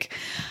think like,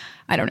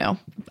 I don't know,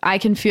 I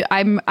can feel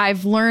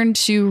I've learned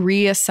to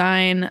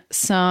reassign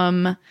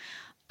some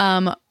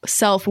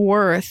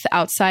self-worth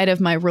outside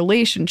of my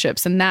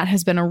relationships. And that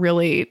has been a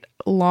really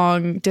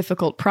long,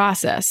 difficult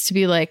process to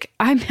be like,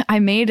 I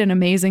made an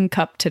amazing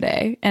cup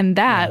today. And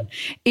that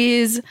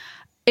is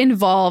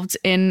involved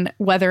in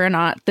whether or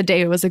not the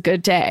day was a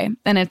good day.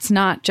 And it's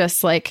not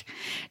just like,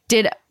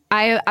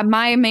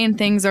 my main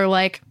things are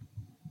like,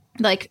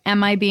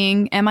 am I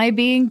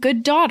being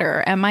good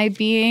daughter? Am I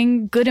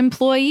being good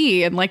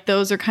employee? And like,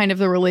 those are kind of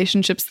the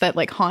relationships that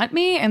like haunt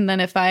me. And then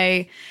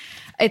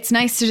it's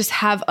nice to just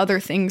have other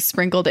things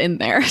sprinkled in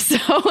there. So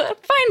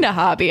find a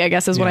hobby, I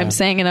guess, is what I'm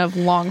saying in a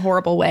long,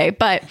 horrible way.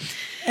 But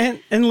and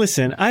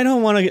listen, I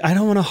don't want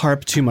to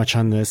harp too much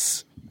on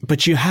this,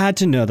 but you had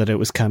to know that it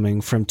was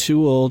coming from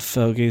two old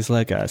fogies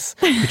like us.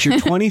 But you're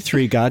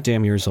 23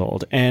 goddamn years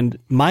old, and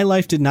my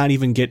life did not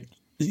even get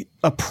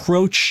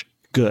approach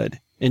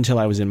good until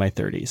I was in my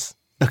 30s.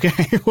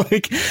 Okay,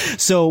 like,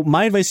 so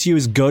my advice to you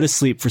is go to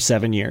sleep for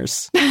 7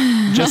 years.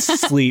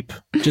 Just sleep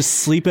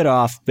it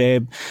off,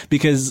 babe,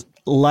 because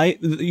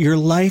your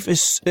life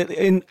is,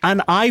 and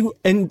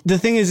the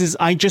thing is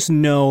I just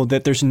know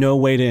that there's no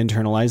way to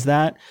internalize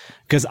that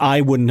because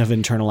I wouldn't have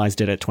internalized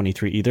it at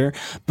 23 either.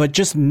 But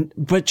just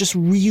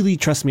really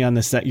trust me on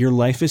this, that your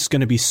life is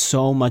going to be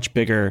so much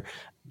bigger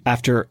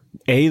after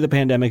A, the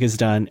pandemic is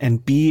done,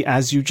 and B,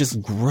 as you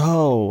just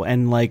grow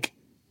and like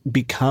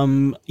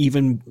become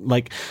even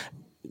like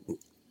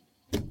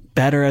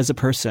better as a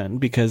person,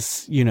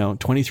 because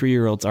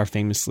 23-year-olds are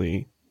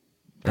famously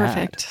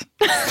perfect.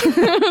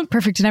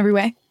 Perfect in every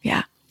way.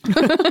 Yeah.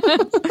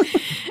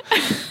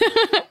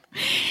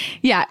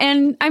 Yeah.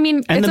 And I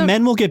mean, and the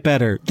men will get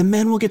better. The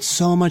men will get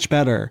so much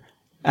better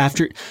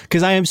after,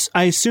 because I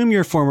assume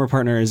your former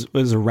partner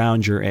was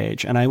around your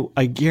age, and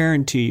I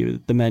guarantee you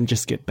the men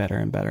just get better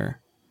and better.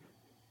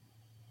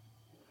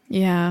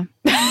 Yeah.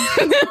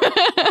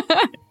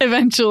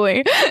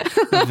 Eventually.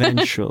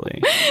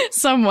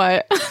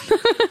 Somewhat.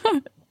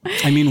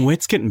 I mean,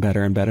 Whit's getting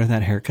better and better.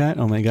 That haircut.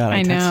 Oh my God.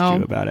 I texted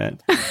you about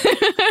it.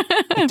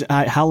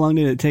 How long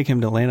did it take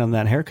him to land on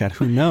that haircut?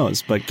 Who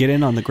knows? But get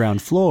in on the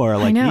ground floor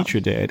like Mitra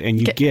did, and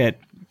you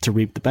get to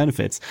reap the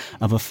benefits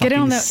of a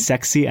fucking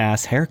sexy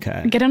ass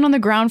haircut. Get in on the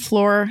ground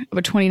floor of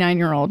a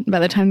 29-year-old. By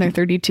the time they're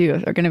 32,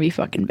 they're going to be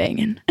fucking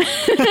banging.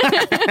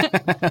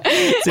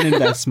 It's an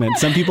investment.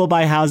 Some people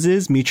buy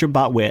houses. Mitra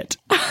bought Whit.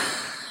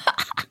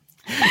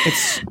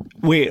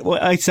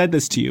 I said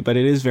this to you, but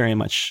it is very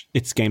much,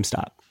 it's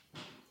GameStop.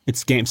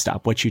 It's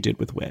GameStop, what you did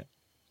with Whit.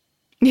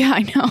 Yeah,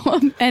 I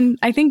know. And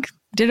I think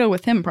ditto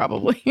with him,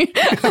 probably.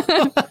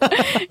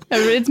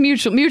 It's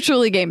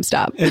mutually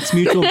GameStop. It's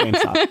mutual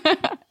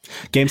GameStop.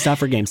 GameStop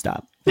for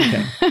GameStop.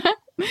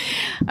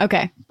 Okay.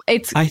 Okay.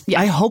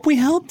 I hope we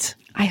helped.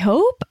 I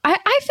hope.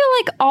 I feel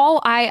like all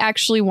I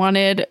actually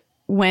wanted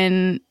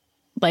when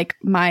like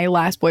my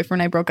last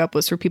boyfriend I broke up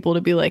was for people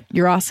to be like,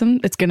 you're awesome.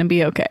 It's going to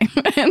be okay.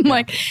 And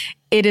like,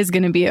 it is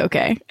going to be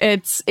okay.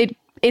 It's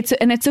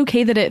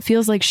okay that it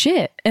feels like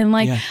shit. And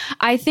like,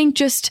 I think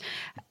just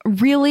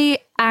really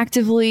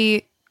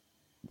actively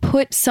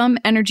put some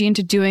energy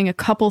into doing a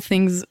couple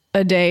things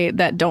a day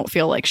that don't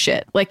feel like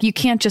shit. Like you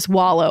can't just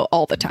wallow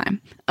all the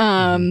time.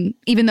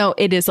 Even though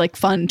it is like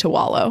fun to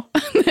wallow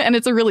and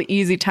it's a really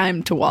easy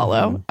time to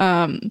wallow.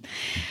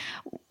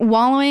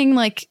 Wallowing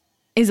like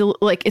is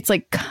it's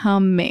like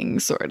coming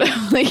sort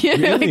of like,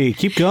 really like,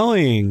 keep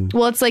going.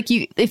 Well, it's like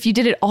if you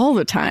did it all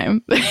the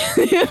time,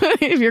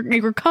 if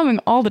you're coming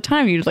all the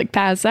time, you'd like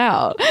pass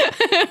out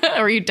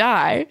or you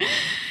die.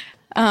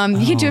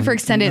 You can do it for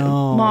extended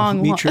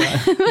long. Mitra,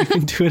 you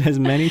can do it as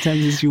many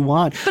times as you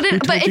want.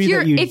 But if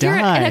you're in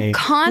a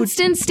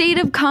constant state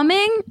of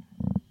coming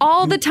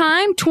all the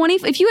time,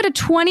 if you had a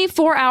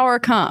 24-hour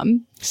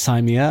come,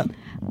 sign me up.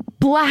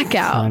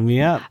 Blackout. Sign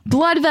me up.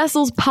 Blood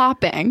vessels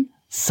popping.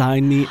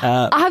 Sign me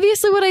up.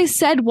 Obviously, what I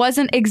said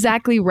wasn't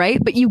exactly right,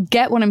 but you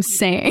get what I'm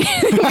saying.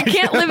 You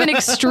can't live in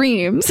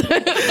extremes.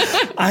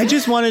 I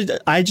just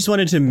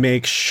wanted to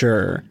make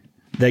sure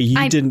that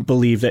you didn't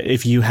believe that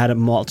if you had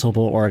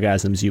multiple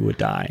orgasms, you would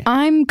die.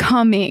 I'm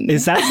coming.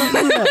 Is that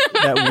something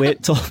that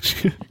Whit told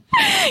you?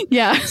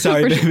 Yeah.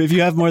 Sorry, babe, if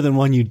you have more than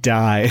one, you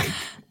die.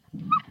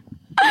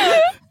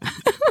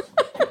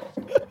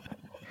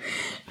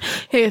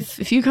 Hey,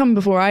 if you come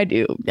before I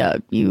do,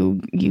 you're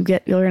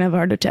gonna have a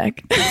heart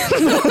attack.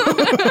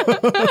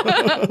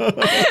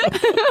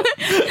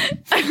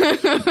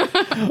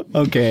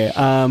 Okay,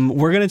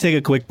 we're gonna take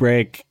a quick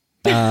break,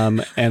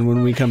 and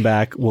when we come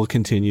back, we'll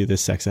continue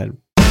this sex ed.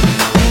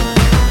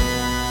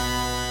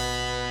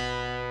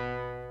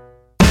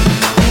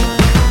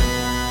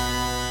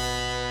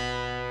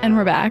 And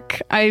we're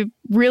back. I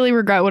really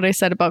regret what I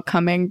said about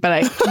coming,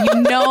 but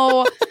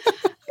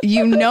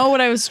you know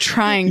what I was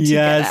trying to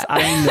Yes, get at.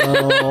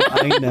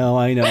 I know.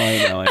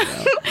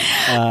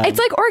 It's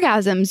like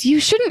orgasms. You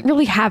shouldn't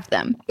really have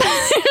them.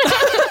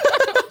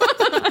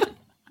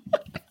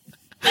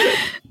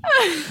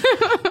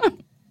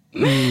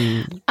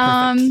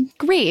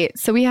 Great.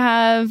 So we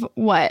have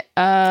what?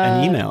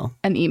 An email.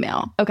 An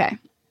email. Okay.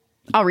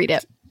 I'll read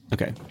it.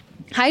 Okay.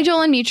 Hi,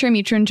 Joel and Mitra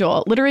and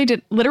Joel.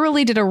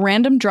 Literally did a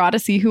random draw to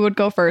see who would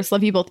go first.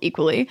 Love you both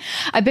equally.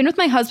 I've been with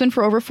my husband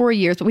for over 4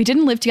 years, but we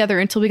didn't live together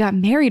until we got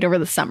married over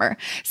the summer.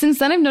 Since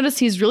then, I've noticed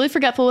he's really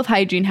forgetful with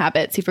hygiene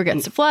habits. He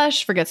forgets to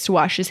flush, forgets to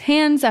wash his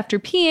hands after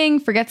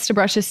peeing, forgets to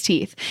brush his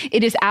teeth.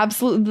 It is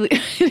absolutely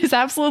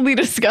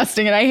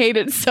disgusting, and I hate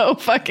it so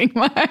fucking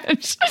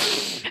much.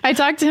 I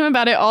talk to him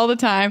about it all the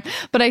time,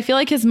 but I feel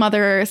like his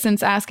mother,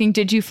 since asking,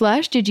 did you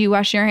flush? Did you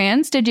wash your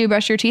hands? Did you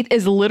brush your teeth?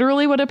 Is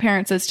literally what a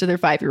parent says to their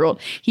 5-year-old.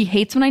 He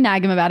hates when I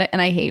nag him about it,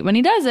 and I hate when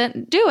he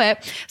doesn't do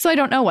it, so I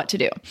don't know what to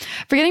do.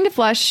 Forgetting to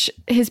flush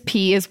his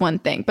pee is one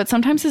thing, but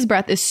sometimes his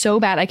breath is so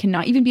bad I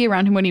cannot even be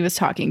around him when he was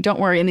talking. Don't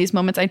worry, in these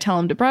moments I tell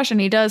him to brush,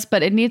 and he does,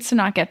 but it needs to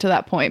not get to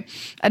that point.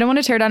 I don't want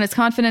to tear down his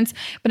confidence,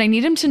 but I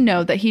need him to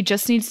know that he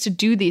just needs to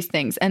do these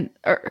things,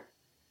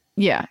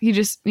 he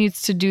just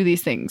needs to do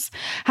these things.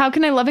 How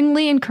can I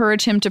lovingly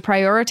encourage him to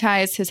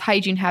prioritize his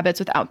hygiene habits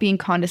without being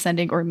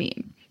condescending or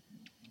mean?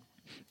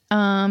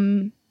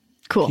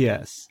 Cool.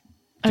 Yes.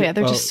 Oh, yeah,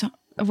 they're just so...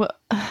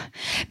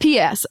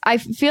 P.S. I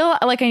feel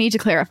like I need to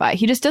clarify.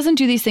 He just doesn't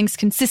do these things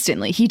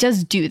consistently. He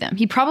does do them.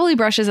 He probably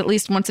brushes at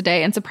least once a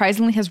day and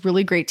surprisingly has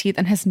really great teeth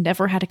and has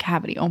never had a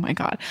cavity. Oh, my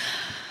God.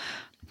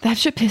 That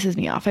shit pisses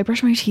me off. I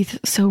brush my teeth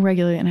so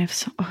regularly and I have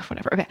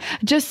whatever. Okay.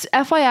 Just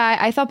FYI,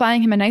 I thought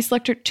buying him a nice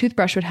electric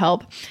toothbrush would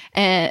help.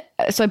 And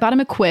so I bought him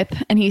a Quip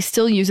and he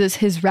still uses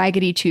his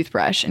raggedy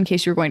toothbrush in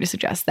case you were going to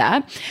suggest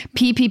that.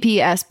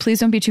 PPPS, please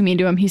don't be too mean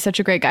to him. He's such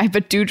a great guy,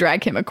 but do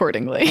drag him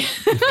accordingly.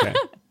 Okay.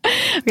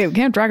 Okay, we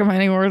can't drag him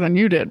any more than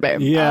you did,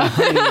 babe. Yeah.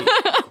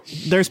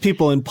 There's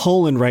people in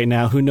Poland right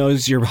now who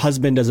knows your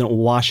husband doesn't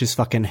wash his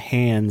fucking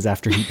hands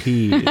after he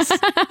pees.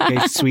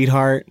 Okay,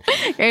 sweetheart.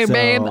 Hey,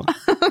 babe. What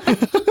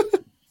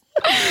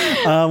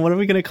are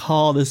we going to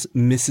call this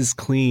Mrs.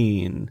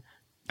 Clean?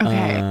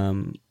 Okay. I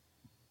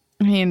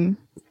mean...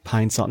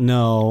 Pine Sol.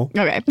 No.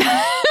 Okay.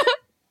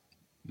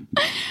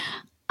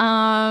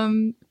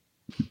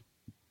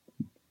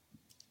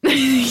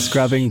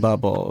 Scrubbing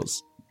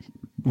Bubbles.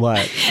 What?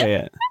 Say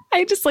it.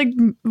 I just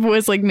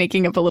was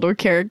making up a little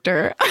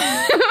character.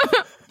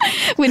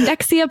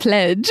 Windexia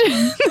Pledge.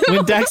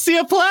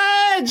 Windexia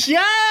Pledge.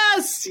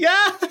 Yes.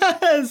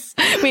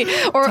 Wait,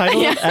 or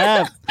Title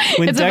F.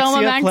 Windexia it's a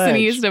Velma Maxine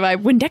Pledge.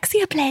 vibe.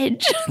 Windexia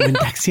Pledge.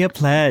 Windexia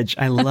Pledge.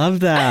 I love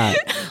that.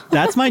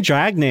 That's my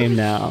drag name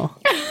now.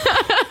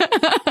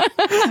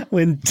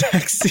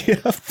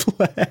 Windexia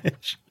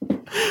Pledge.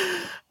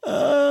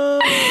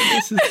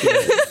 This is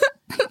good.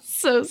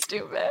 So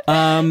stupid.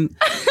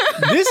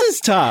 This is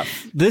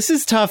tough. This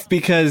is tough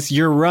because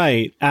you're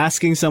right.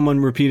 Asking someone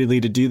repeatedly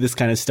to do this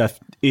kind of stuff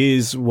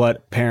is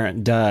what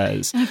parent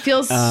does. It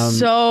feels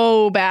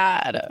so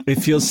bad.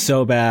 It feels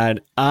so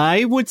bad.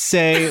 I would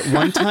say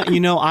one time,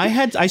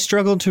 I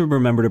struggled to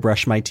remember to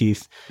brush my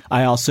teeth.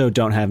 I also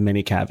don't have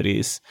many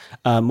cavities.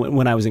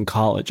 When I was in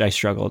college, I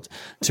struggled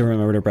to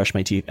remember to brush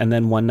my teeth. And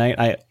then one night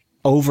I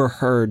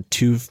overheard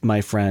two of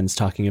my friends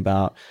talking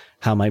about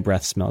how my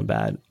breath smelled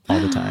bad all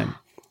the time.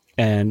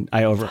 And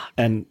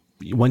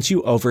once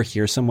you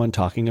overhear someone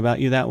talking about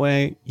you that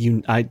way,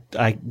 I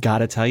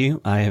gotta tell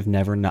you, I have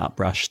never not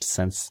brushed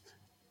since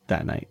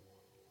that night.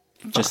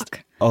 Just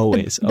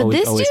always.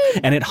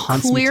 And it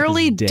haunts me to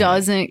clearly this day.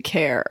 doesn't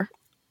care,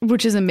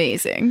 which is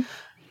amazing.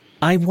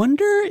 I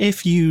wonder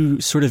if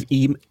you sort of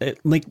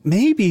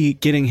maybe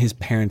getting his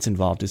parents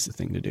involved is the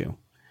thing to do.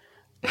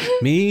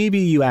 Maybe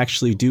you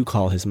actually do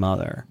call his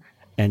mother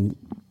and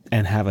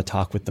have a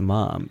talk with the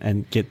mom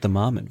and get the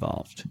mom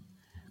involved.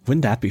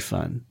 Wouldn't that be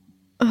fun?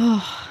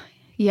 Oh,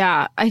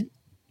 yeah.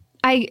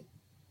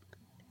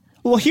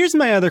 Well, here's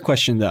my other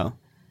question, though.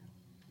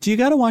 Do you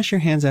got to wash your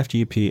hands after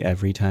you pee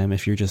every time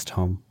if you're just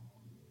home?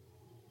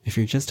 If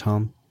you're just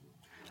home?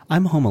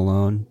 I'm home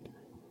alone.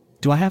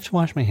 Do I have to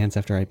wash my hands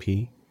after I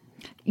pee?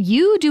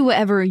 You do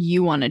whatever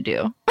you want to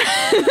do.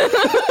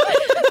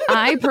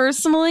 I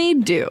personally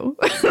do.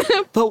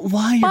 But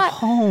why you're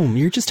home?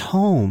 You're just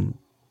home.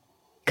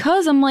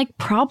 Because I'm like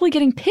probably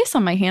getting piss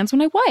on my hands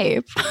when I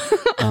wipe.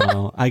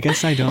 Oh, I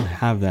guess I don't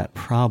have that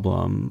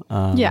problem.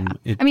 Yeah.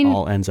 It I mean,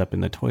 all ends up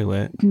in the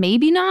toilet.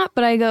 Maybe not,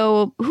 but I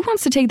go, who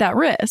wants to take that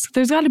risk?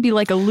 There's got to be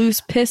like a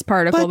loose piss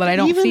particle that I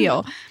don't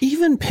feel.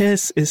 Even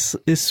piss is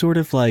sort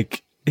of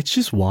like, it's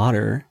just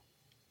water.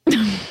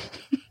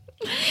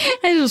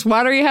 It's just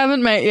water you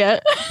haven't met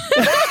yet.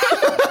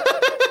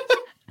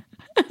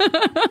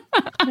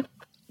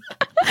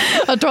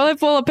 A toilet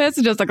full of piss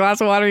is just a glass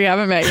of water you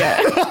haven't met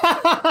yet.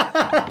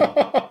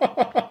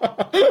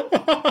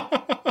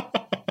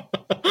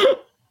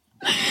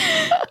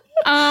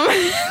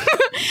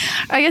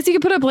 I guess you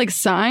could put up like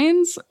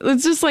signs.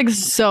 It's just like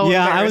so.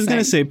 Yeah, I was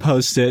gonna say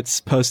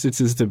Post-its. Post-its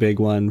is the big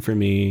one for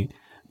me.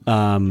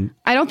 I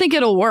don't think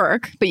it'll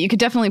work, but you could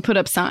definitely put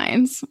up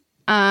signs.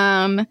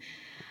 I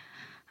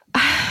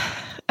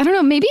don't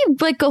know. Maybe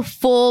like go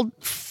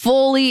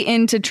fully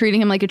into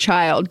treating him like a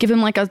child. Give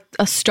him like a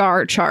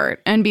star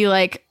chart and be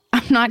like,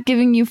 I'm not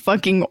giving you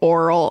fucking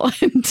oral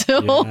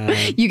until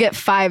you get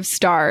 5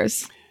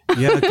 stars.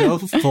 Yeah, go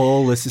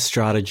full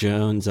Lysistrata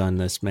Jones on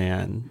this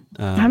man.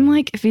 I'm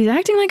like, if he's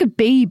acting like a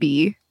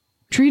baby,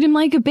 treat him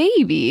like a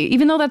baby.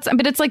 Even though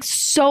but it's like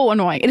so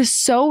annoying. It is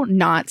so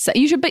not.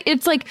 You should, but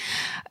it's like,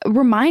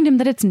 remind him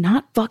that it's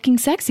not fucking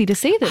sexy to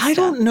say this. I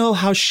don't know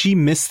how she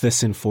missed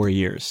this in 4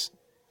 years.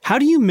 How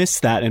do you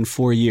miss that in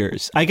 4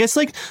 years? I guess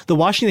like the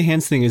washing the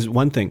hands thing is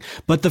one thing,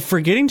 but the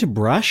forgetting to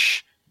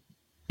brush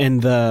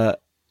and the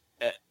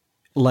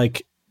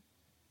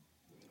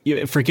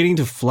forgetting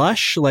to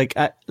flush, like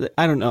I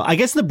don't know. I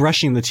guess the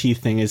brushing the teeth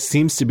thing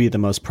seems to be the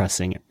most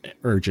pressing,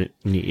 urgent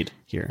need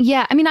here.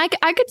 Yeah, I mean, I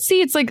could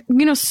see it's like,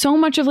 you know, so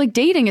much of like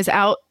dating is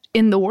out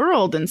in the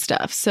world and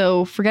stuff.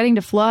 So forgetting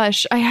to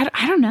flush, I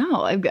don't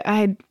know.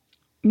 I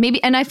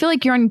maybe, and I feel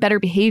like you're on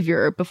better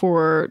behavior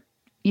before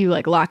you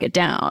like lock it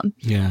down.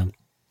 Yeah,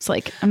 it's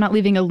like I'm not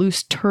leaving a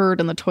loose turd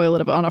in the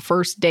toilet on a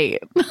first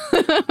date.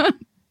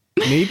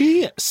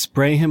 Maybe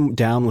spray him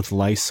down with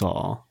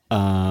Lysol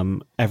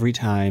every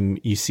time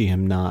you see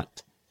him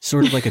not,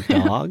 sort of like a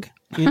dog,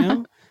 you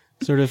know,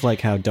 sort of like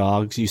how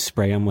dogs, you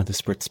spray them with a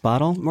spritz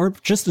bottle, or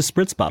just a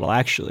spritz bottle.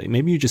 Actually,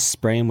 maybe you just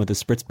spray him with a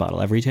spritz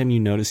bottle every time you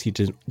notice he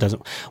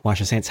doesn't wash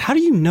his hands. How do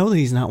you know that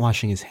he's not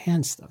washing his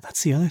hands though?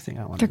 That's the other thing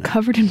I want to know. They're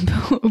covered in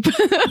poop.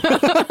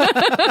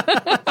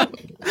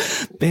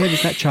 Babe,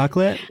 is that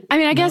chocolate? I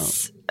mean, I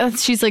guess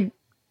she's like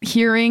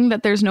hearing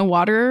that there's no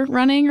water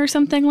running or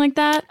something like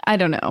that. I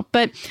don't know,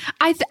 but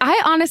I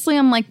honestly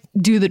am like,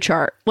 do the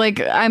chart. Like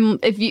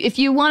if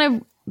you want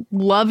to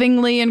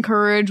lovingly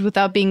encourage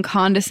without being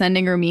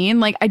condescending or mean,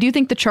 like I do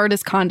think the chart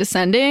is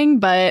condescending,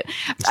 but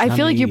I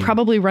feel like you're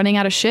probably running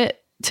out of shit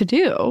to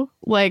do.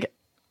 Like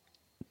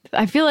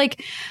I feel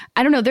like,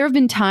 I don't know, there have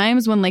been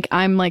times when like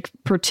I'm like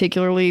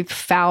particularly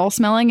foul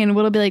smelling and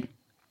Will'll be like,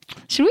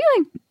 should we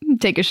like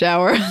take a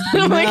shower?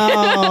 No.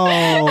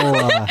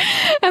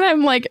 And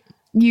I'm like,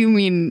 you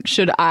mean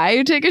should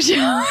I take a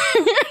shower?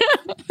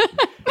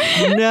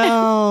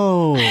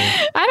 No.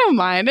 I don't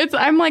mind.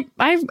 I'm like,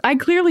 I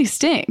clearly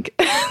stink.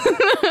 Why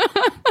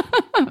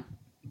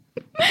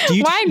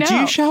no? Do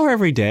you shower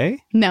every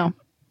day? No.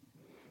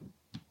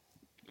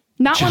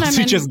 Not Chelsea when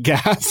I'm in... just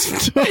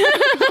gasped.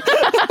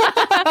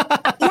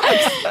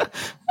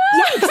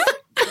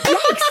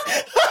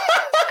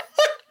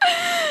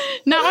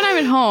 Not when I'm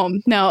at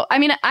home. No, I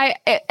mean,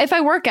 if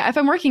I'm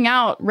working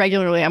out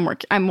regularly, I'm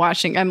like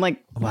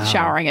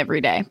showering every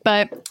day.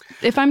 But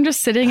if I'm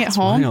just sitting at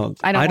home, wild.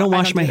 I don't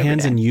wash my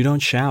hands and you don't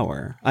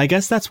shower. I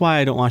guess that's why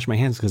I don't wash my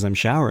hands, because I'm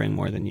showering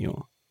more than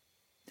you.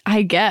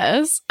 I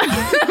guess.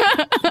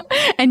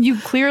 And you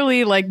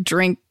clearly like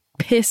drink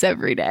piss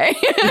every day.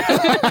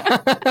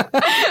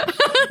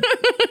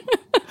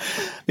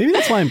 Maybe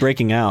that's why I'm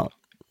breaking out.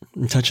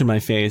 I'm touching my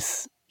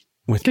face.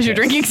 Because you're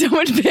drinking so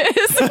much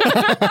piss.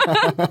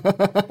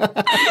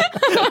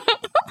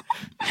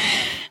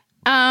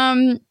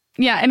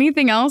 Yeah.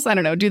 Anything else? I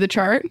don't know. Do the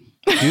chart.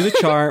 Do the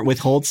chart.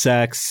 Withhold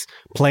sex.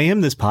 Play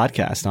him this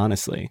podcast.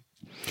 Honestly.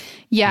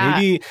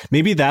 Yeah.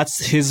 Maybe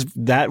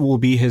that will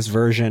be his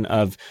version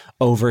of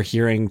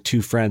overhearing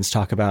two friends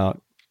talk about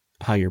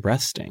how your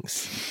breath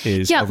stinks.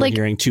 Is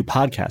overhearing two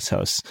podcast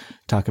hosts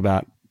talk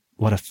about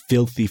what a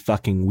filthy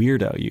fucking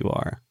weirdo you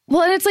are.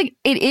 Well, and it's like,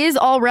 it is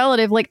all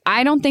relative. Like,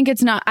 I don't think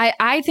it's not,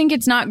 I think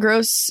it's not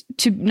gross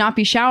to not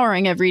be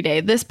showering every day.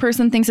 This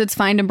person thinks it's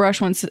fine to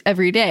brush once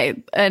every day.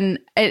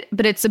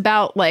 But it's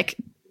about like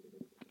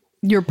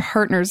your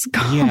partner's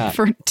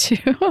comfort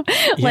too.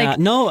 Like,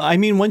 no, I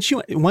mean, once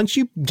you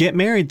get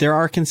married, there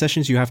are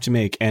concessions you have to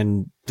make.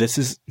 And this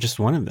is just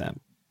one of them.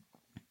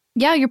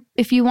 Yeah.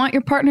 If you want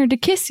your partner to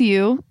kiss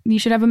you, you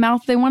should have a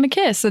mouth they want to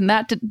kiss. And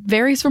that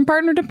varies from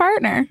partner to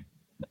partner.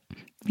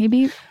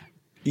 Maybe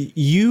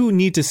you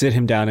need to sit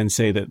him down and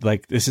say that,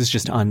 like, this is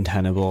just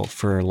untenable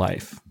for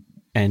life.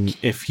 And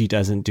if he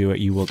doesn't do it,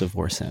 you will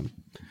divorce him.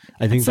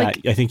 I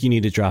think you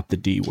need to drop the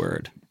D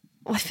word.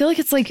 I feel like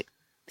it's like,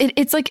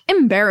 it's like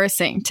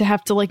embarrassing to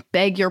have to like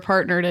beg your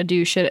partner to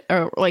do shit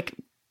or like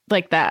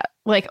like that,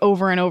 like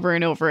over and over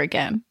and over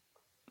again.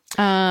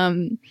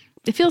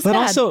 It feels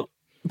but sad.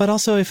 But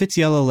also if it's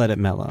yellow, let it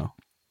mellow,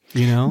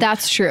 you know?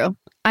 That's true.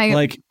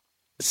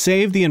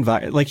 Save the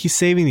environment. Like he's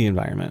saving the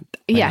environment.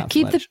 Yeah,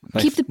 keep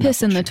the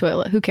piss in the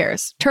toilet. Who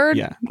cares? Turd.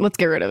 Yeah. Let's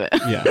get rid of it.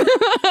 Yeah,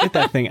 get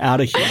that thing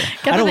out of here.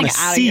 I don't want to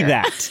see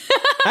that.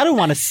 I don't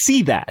want to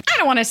see that. I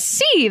don't want to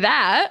see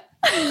that.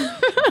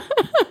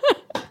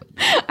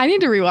 I need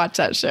to rewatch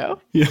that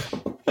show. Yeah.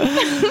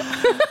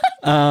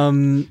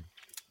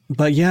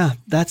 But yeah,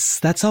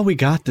 that's all we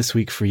got this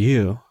week for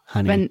you,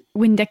 honey.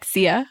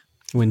 Windexia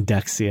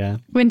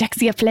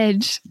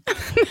pledge.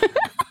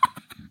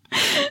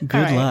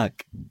 Good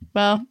luck.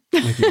 Well,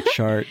 with your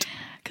chart.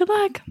 Good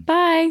luck.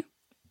 Bye.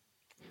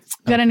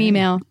 Got an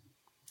email.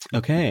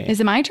 Okay. Is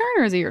it my turn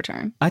or is it your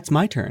turn? It's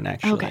my turn,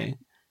 actually. Okay.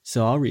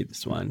 So I'll read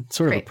this one.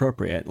 Sort of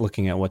appropriate,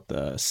 looking at what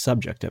the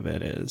subject of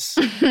it is.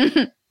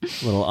 A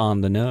little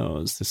on the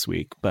nose this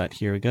week, but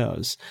here it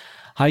goes.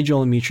 Hi,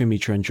 Joel and Mitra.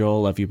 Mitra and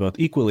Joel, love you both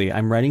equally.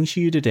 I'm writing to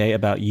you today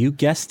about, you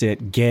guessed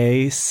it,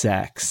 gay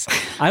sex.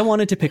 I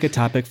wanted to pick a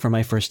topic for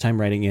my first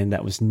time writing in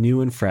that was new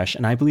and fresh,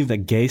 and I believe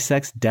that gay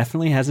sex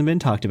definitely hasn't been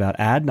talked about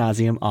ad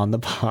nauseum on the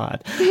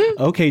pod.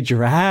 Okay,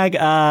 drag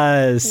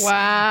us.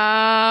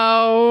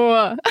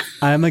 Wow.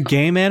 I'm a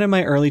gay man in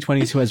my early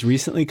 20s who has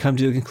recently come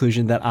to the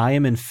conclusion that I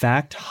am in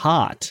fact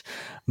hot.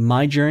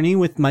 My journey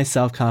with my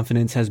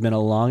self-confidence has been a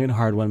long and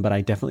hard one, but I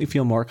definitely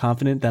feel more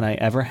confident than I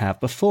ever have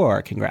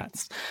before.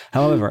 Congrats.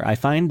 However, I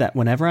find that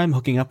whenever I'm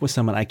hooking up with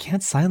someone, I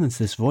can't silence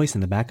this voice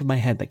in the back of my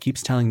head that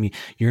keeps telling me,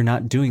 you're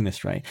not doing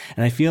this right.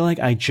 And I feel like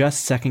I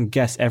just second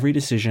guess every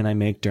decision I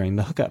make during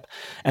the hookup.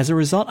 As a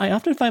result, I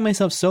often find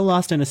myself so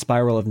lost in a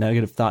spiral of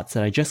negative thoughts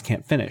that I just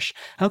can't finish.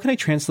 How can I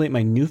translate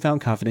my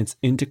newfound confidence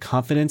into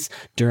confidence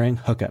during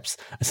hookups?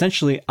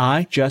 Essentially,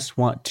 I just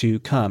want to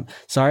come.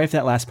 Sorry if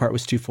that last part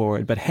was too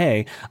forward, but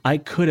hey, I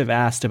could have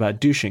asked about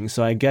douching,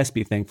 so I guess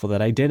be thankful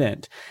that I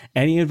didn't.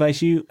 Any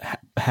advice you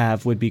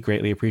have would be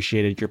greatly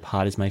appreciated. Your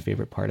pod is my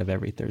favorite part of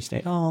every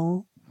Thursday.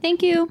 Oh,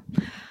 thank you.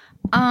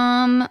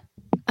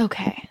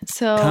 Okay,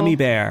 so Cummy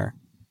bear.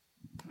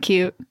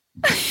 Cute.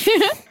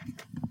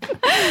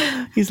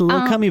 He's a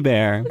little cummy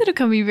bear. Little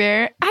cummy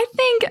bear. I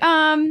think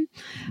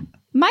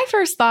my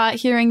first thought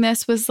hearing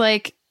this was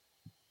like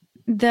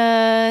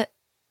it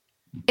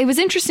was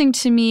interesting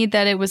to me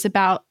that it was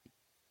about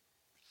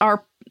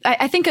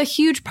I think a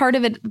huge part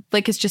of it,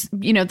 like, is just,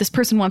 you know, this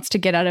person wants to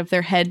get out of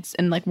their heads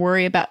and like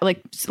worry about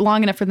like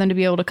long enough for them to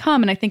be able to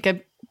come. And I think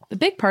a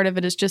big part of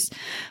it is just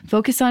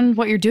focus on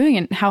what you're doing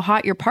and how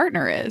hot your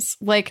partner is.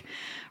 Like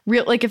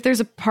if there's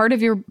a part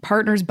of your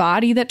partner's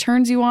body that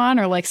turns you on,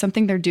 or like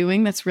something they're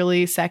doing that's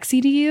really sexy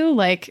to you,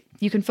 like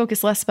you can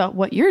focus less about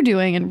what you're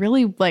doing and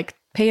really like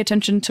pay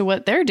attention to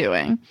what they're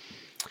doing.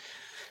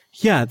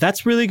 Yeah,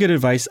 that's really good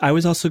advice. I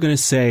was also going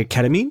to say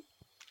ketamine.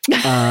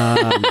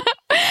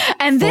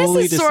 And this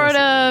is sort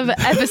of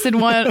episode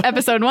one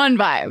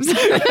vibes.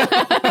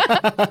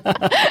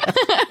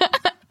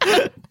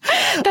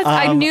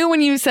 I knew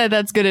when you said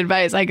that's good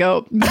advice, I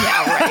go,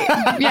 yeah,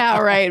 right. Yeah,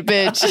 right,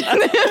 bitch.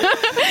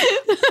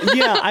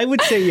 Yeah, I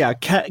would say,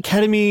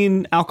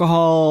 ketamine,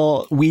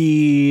 alcohol,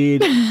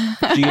 weed,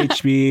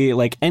 GHB,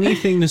 like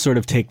anything to sort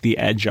of take the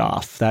edge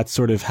off. That's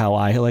sort of how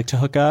I like to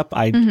hook up.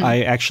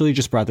 I actually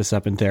just brought this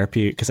up in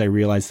therapy because I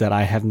realized that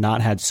I have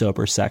not had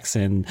sober sex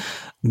in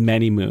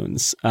many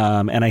moons.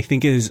 And I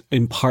think it is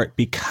in part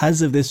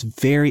because of this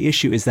very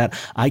issue, is that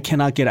I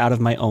cannot get out of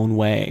my own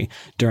way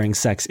during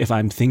sex if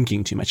I'm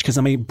thinking too much, because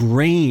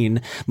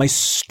my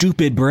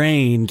stupid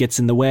brain gets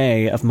in the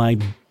way of my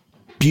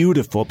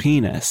beautiful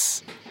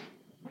penis.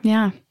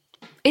 Yeah.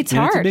 It's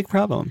hard. It's a big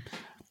problem.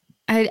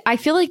 I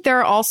feel like there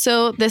are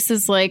also, this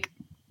is like,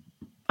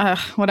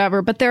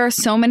 whatever, but there are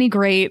so many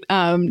great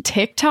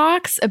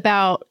TikToks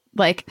about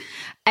like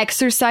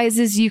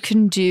exercises you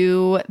can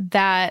do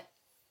that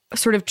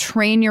sort of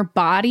train your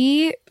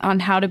body on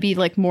how to be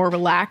like more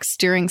relaxed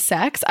during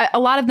sex. A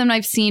lot of them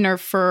I've seen are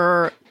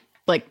for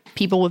like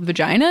people with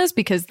vaginas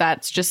because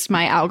that's just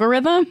my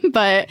algorithm.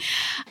 But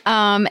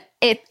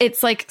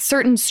it's like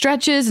certain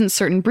stretches and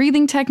certain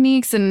breathing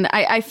techniques. And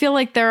I feel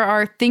like there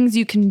are things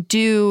you can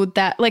do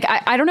that, like,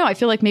 I don't know. I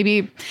feel like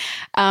maybe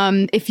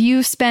if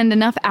you spend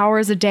enough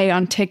hours a day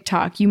on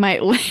TikTok, you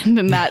might land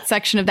in that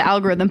section of the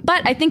algorithm.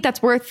 But I think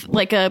that's worth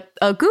like a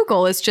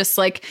Google. Is just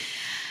like,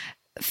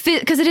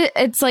 because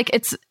it's like,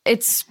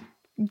 it's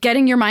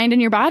getting your mind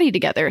and your body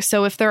together.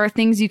 So if there are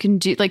things you can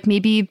do, like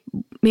maybe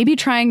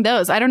trying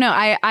those. I don't know.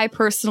 I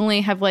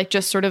personally have like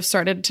just sort of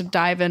started to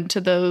dive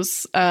into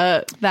those,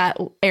 that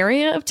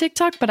area of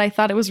TikTok, but I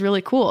thought it was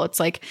really cool. It's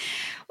like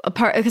a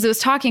part, because it was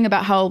talking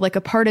about how like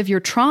a part of your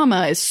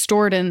trauma is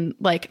stored in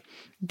like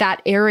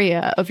that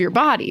area of your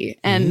body,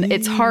 and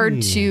it's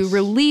hard to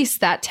release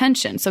that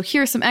tension. So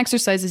here are some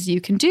exercises you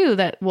can do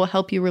that will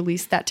help you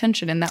release that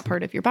tension in that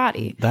part of your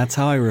body. That's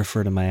how I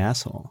refer to my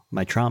asshole,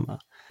 my trauma.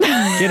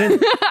 Get in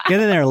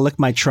there, lick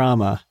my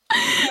trauma.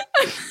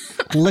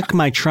 Lick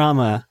my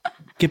trauma.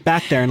 Get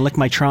back there and lick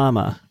my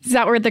trauma. Is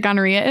that where the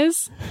gonorrhea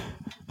is?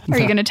 Are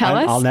you going to tell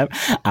us? I'll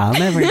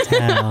never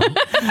tell.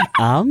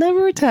 I'll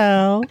never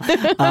tell.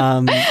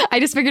 I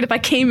just figured if I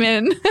came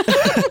in.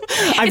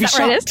 I'd be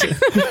shocked.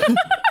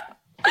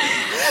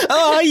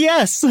 Oh,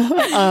 yes.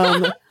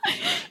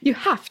 You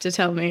have to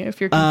tell me if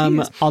you're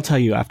confused. I'll tell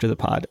you after the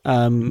pod.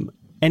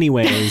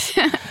 Anyways,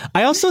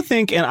 I also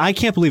think, and I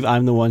can't believe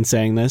I'm the one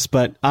saying this,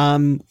 but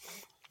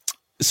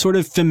sort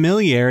of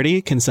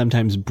familiarity can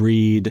sometimes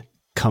breed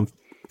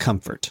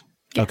comfort.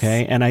 Yes.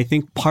 Okay. And I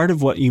think part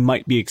of what you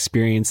might be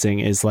experiencing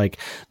is like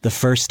the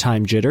first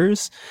time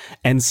jitters.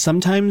 And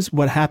sometimes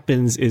what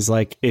happens is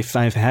like if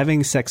I'm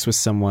having sex with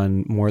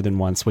someone more than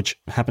once, which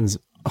happens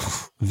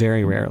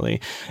very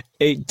rarely,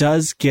 it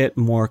does get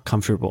more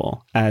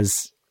comfortable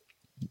as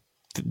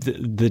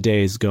the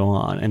days go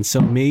on. And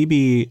so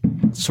maybe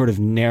sort of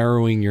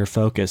narrowing your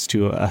focus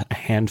to a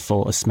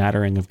handful, a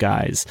smattering of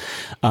guys,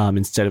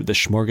 instead of the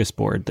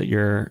smorgasbord that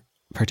you're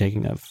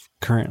partaking of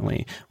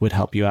currently would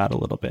help you out a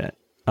little bit.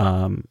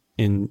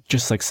 In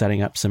just like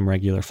setting up some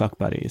regular fuck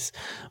buddies.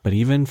 But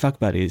even fuck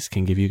buddies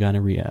can give you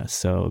gonorrhea,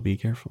 so be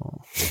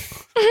careful.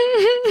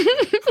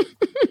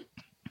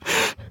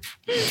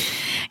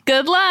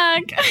 Good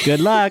luck. Good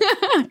luck.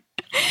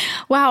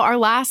 Wow, our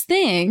last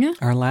thing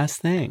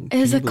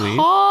is a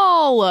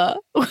call.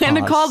 And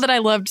a call that I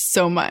loved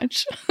so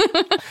much.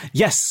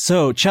 Yes,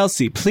 so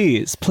Chelsea,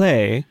 please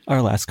play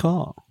our last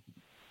call.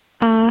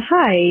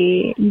 Hi,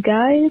 you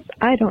guys.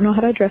 I don't know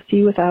how to address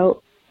you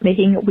without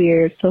making it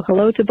weird. So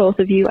hello to both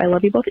of you. I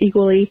love you both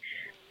equally.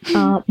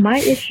 My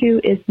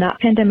issue is not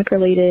pandemic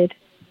related.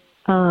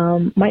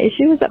 My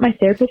issue is that my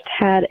therapist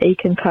had a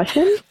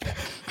concussion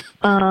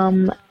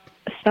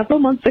several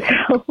months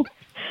ago.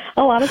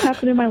 A lot has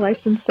happened in my life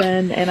since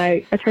then, and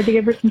I tried to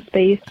give her some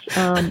space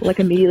like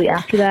immediately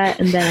after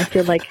that, and then I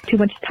feel like too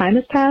much time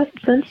has passed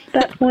since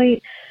that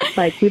point.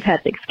 Like, we've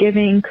had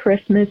Thanksgiving,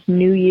 Christmas,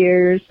 New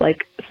Year's,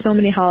 like so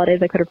many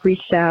holidays I could have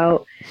reached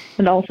out,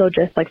 and also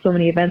just like so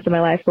many events in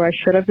my life where I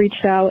should have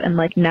reached out, and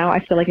like now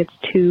I feel like it's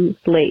too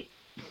late.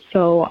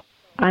 So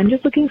I'm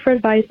just looking for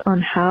advice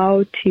on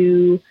how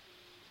to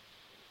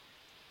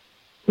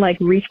like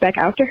reach back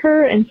out to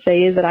her and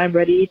say that I'm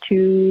ready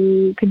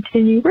to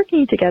continue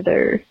working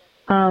together.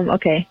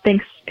 Okay,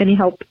 thanks. Any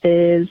help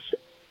is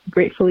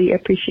gratefully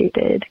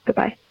appreciated.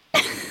 Goodbye.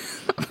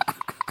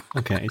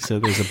 Okay, so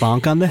there's a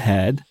bonk on the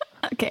head.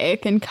 Okay, a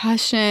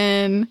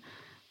concussion,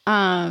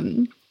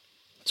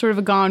 sort of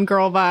a Gone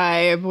Girl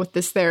vibe with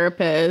this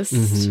therapist.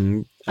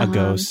 Mm-hmm. A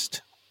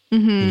ghost.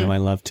 Mm-hmm. You know, I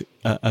love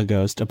a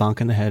ghost, a bonk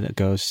on the head, a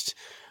ghost.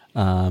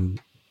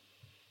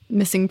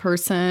 Missing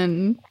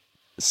person.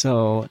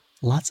 So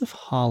lots of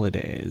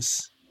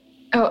holidays.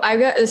 Oh, I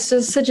got a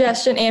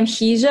suggestion,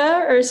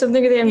 amnesia or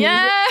something with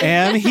amnesia.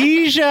 Yeah.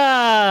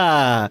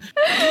 Amnesia.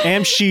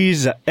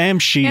 Amnesia.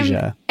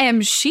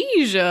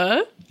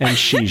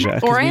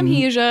 Or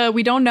amnesia.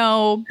 We don't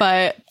know,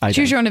 but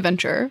choose your own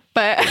adventure.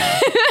 But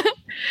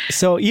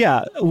so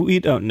yeah, we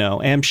don't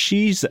know.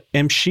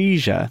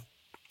 Amnesia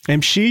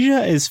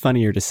is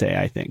funnier to say,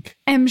 I think.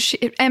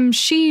 Amnesia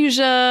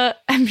Leviosa.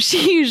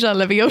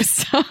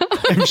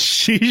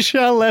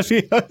 Amnesia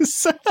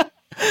Leviosa.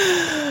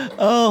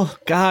 Oh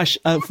gosh,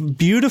 a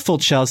beautiful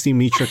Chelsea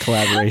Mitra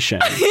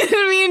collaboration.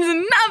 It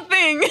means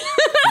nothing.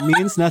 It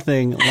means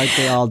nothing, like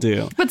they all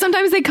do. But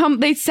sometimes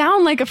they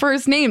sound like a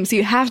first name, so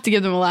you have to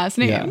give them a last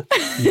name.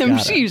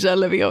 Amnesia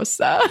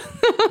Leviosa.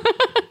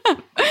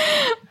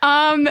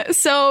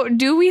 So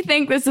do we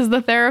think this is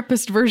the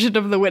therapist version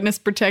of the witness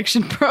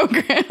protection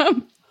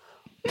program?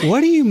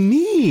 What do you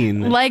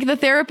mean? Like the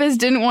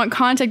therapist didn't want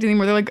contact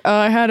anymore. They're like,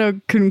 I had a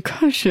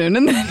concussion.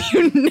 And then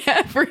you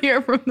never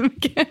hear from them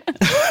again.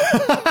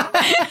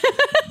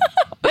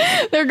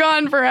 They're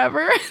gone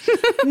forever.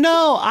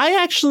 No,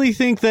 I actually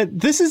think that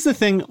this is the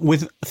thing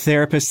with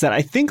therapists that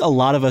I think a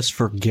lot of us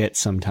forget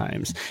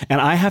sometimes.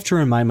 And I have to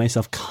remind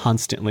myself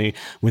constantly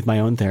with my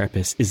own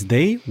therapist is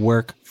they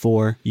work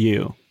for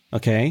you.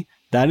 Okay?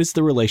 That is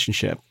the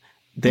relationship.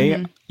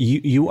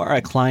 You are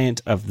a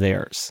client of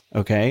theirs.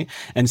 Okay.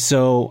 And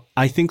so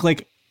I think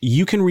like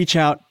you can reach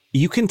out,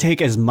 you can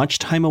take as much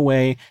time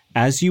away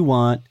as you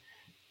want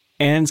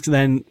and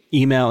then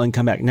email and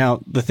come back.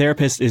 Now the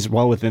therapist is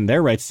well within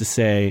their rights to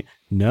say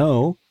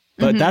no,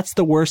 but that's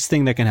the worst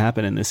thing that can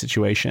happen in this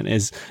situation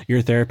is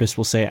your therapist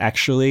will say,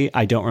 actually,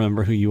 I don't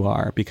remember who you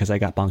are because I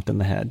got bonked in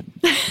the head.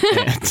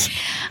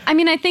 I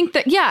mean, I think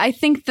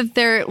that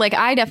they're like,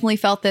 I definitely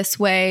felt this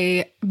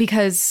way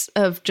because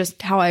of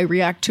just how I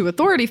react to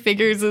authority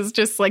figures is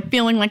just like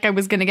feeling like I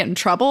was going to get in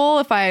trouble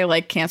if I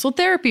like canceled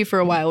therapy for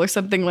a while or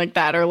something like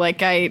that. Or like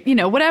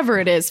whatever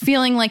it is,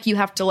 feeling like you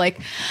have to like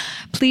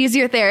please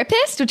your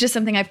therapist, which is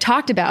something I've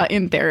talked about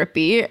in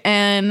therapy.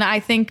 And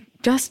I think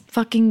just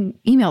fucking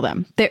email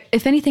them.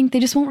 If anything, they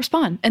just won't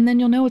respond. And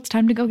then you'll know it's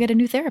time to go get a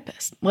new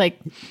therapist. Like,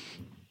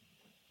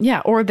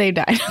 yeah, or they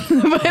died.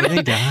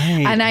 They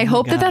died. And I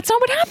hope that that's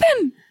not what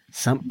happened.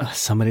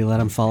 Somebody let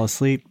them fall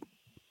asleep.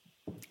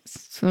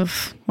 So,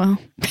 well,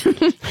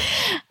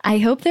 I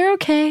hope they're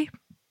okay.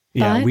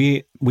 Yeah,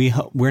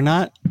 we're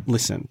not.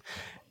 Listen,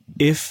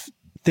 if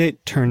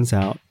it turns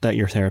out that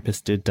your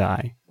therapist did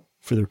die,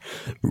 for the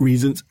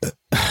reasons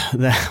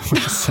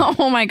that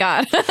Oh my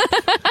God.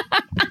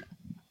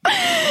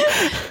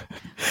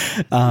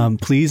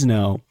 please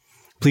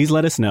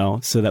let us know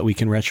so that we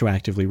can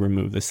retroactively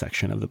remove this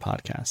section of the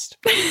podcast.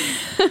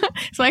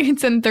 So I can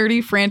send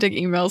 30 frantic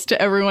emails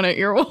to everyone at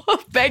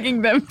Earwolf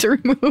begging them to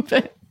remove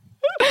it.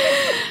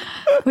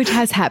 Which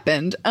has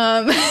happened.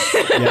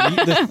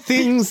 The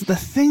things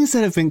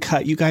that have been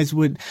cut, you guys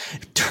would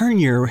turn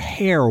your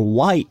hair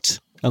white,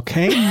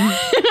 okay?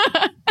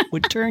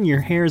 Would turn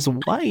your hairs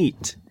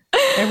white.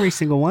 Every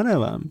single one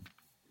of them.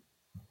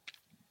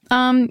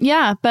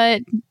 Yeah,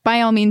 but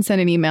by all means,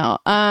 send an email.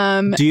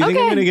 Do you think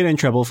I'm going to get in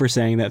trouble for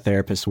saying that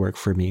therapists work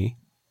for me?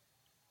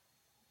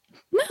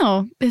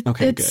 No.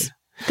 Okay, good.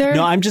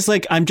 No, I'm just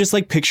like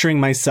picturing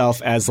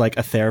myself as like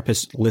a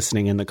therapist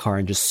listening in the car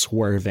and just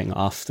swerving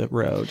off the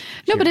road.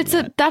 No, but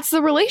that's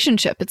the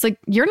relationship. It's like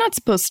you're not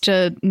supposed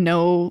to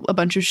know a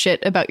bunch of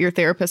shit about your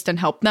therapist and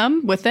help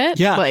them with it.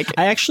 Yeah, like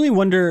I actually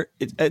wonder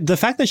the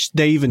fact that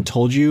they even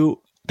told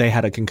you they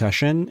had a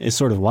concussion is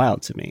sort of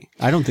wild to me.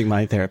 I don't think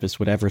my therapist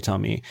would ever tell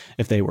me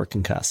if they were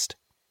concussed.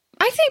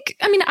 I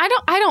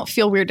don't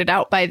feel weirded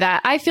out by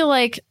that. I feel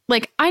like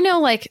I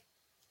know like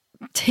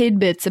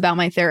tidbits about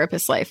my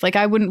therapist's life. Like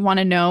I wouldn't want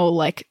to know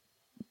like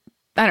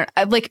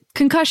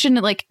concussion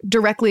like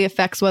directly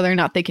affects whether or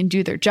not they can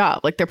do their job.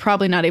 Like they're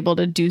probably not able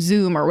to do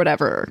Zoom or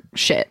whatever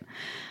shit.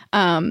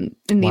 In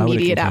the Why immediate would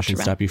a concussion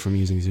aftermath. stop you from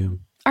using Zoom?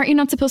 Aren't you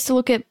not supposed to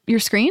look at your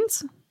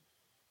screens?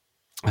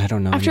 I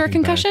don't know. After a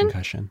anything about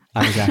concussion?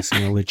 I was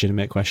asking a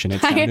legitimate question. It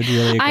sounded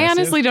really aggressive. I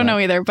honestly don't know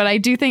either, but I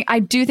do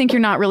think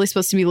you're not really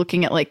supposed to be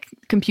looking at like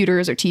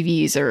computers or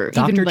TVs or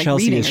Dr. even like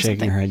Chelsea reading is or shaking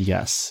something. her head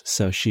yes.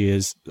 So she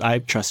is. I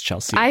trust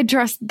Chelsea. I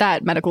trust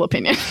that medical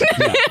opinion.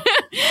 Yeah.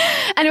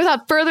 And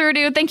without further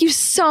ado, thank you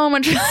so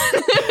much.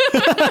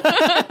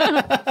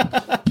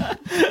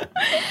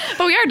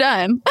 But we are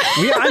done.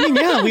 We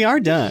are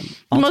done.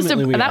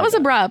 That was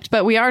abrupt,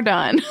 but we are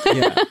done.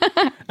 Yeah.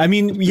 I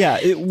mean, yeah,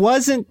 it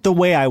wasn't the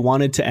way I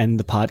wanted to end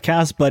the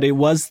podcast, but it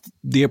was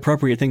the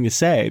appropriate thing to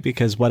say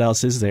because what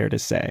else is there to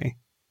say?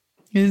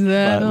 Is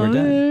that But we're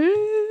done.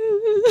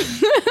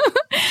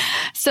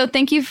 So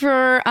thank you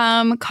for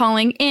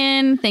calling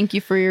in. Thank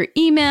you for your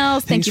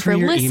emails. Thank you for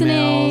your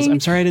listening. emails. I'm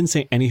sorry I didn't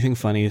say anything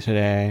funny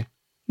today.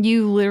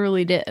 You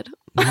literally did.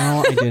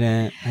 No, I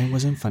didn't. I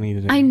wasn't funny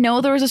today. I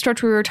know there was a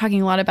stretch where we were talking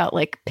a lot about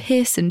like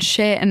piss and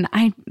shit, and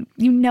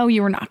you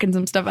were knocking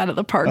some stuff out of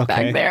the park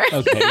back there.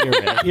 Okay,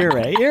 you're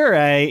right.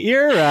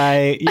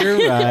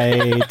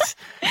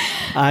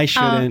 I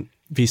shouldn't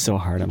be so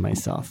hard on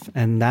myself,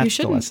 and that's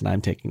the lesson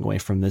I'm taking away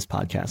from this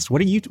podcast.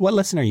 What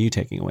lesson are you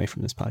taking away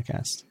from this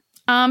podcast?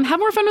 Have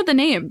more fun with the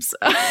names.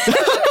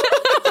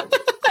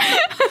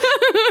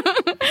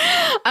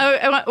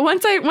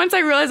 Once I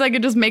realized I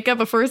could just make up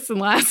a first and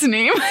last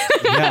name.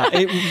 Yeah,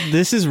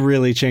 this is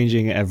really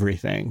changing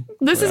everything.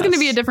 This is going to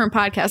be a different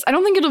podcast. I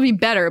don't think it'll be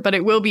better, but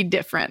it will be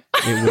different.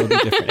 It will be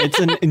different. It's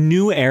a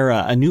new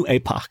era, a new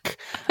epoch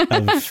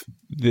of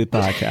the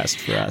podcast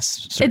for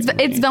us.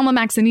 Certainly. It's Velma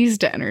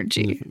Maxinista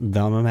energy.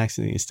 Velma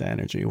Maxinista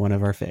energy, one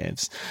of our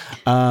faves.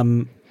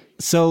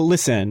 So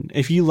listen,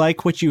 if you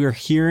like what you are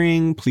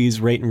hearing, please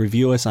rate and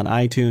review us on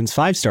iTunes.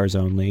 5 stars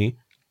only.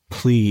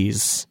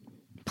 Please.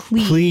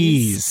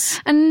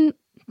 And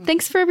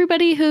thanks for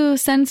everybody who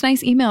sends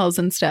nice emails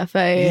and stuff.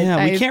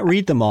 We can't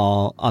read them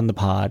all on the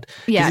pod.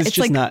 Yeah, it's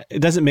just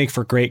it doesn't make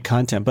for great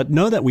content, but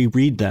know that we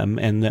read them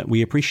and that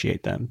we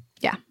appreciate them.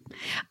 Yeah.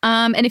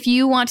 And if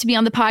you want to be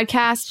on the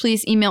podcast,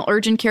 please email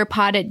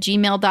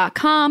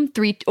urgentcarepod@gmail.com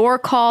or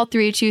call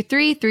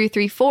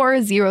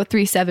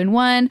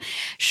 323-334-0371.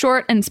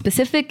 Short and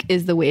specific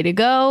is the way to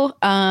go.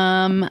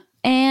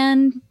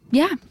 And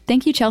yeah,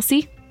 thank you,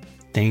 Chelsea.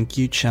 Thank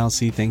you,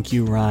 Chelsea. Thank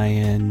you,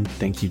 Ryan.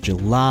 Thank you,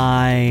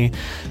 July.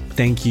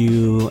 Thank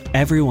you,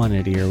 everyone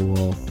at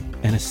Earwolf.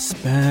 And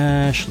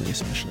especially,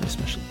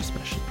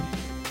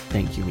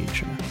 thank you,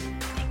 Mitra.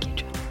 Thank you,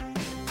 Joe.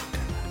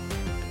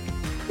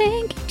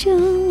 Thank you,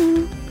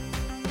 Joe.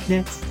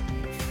 Next.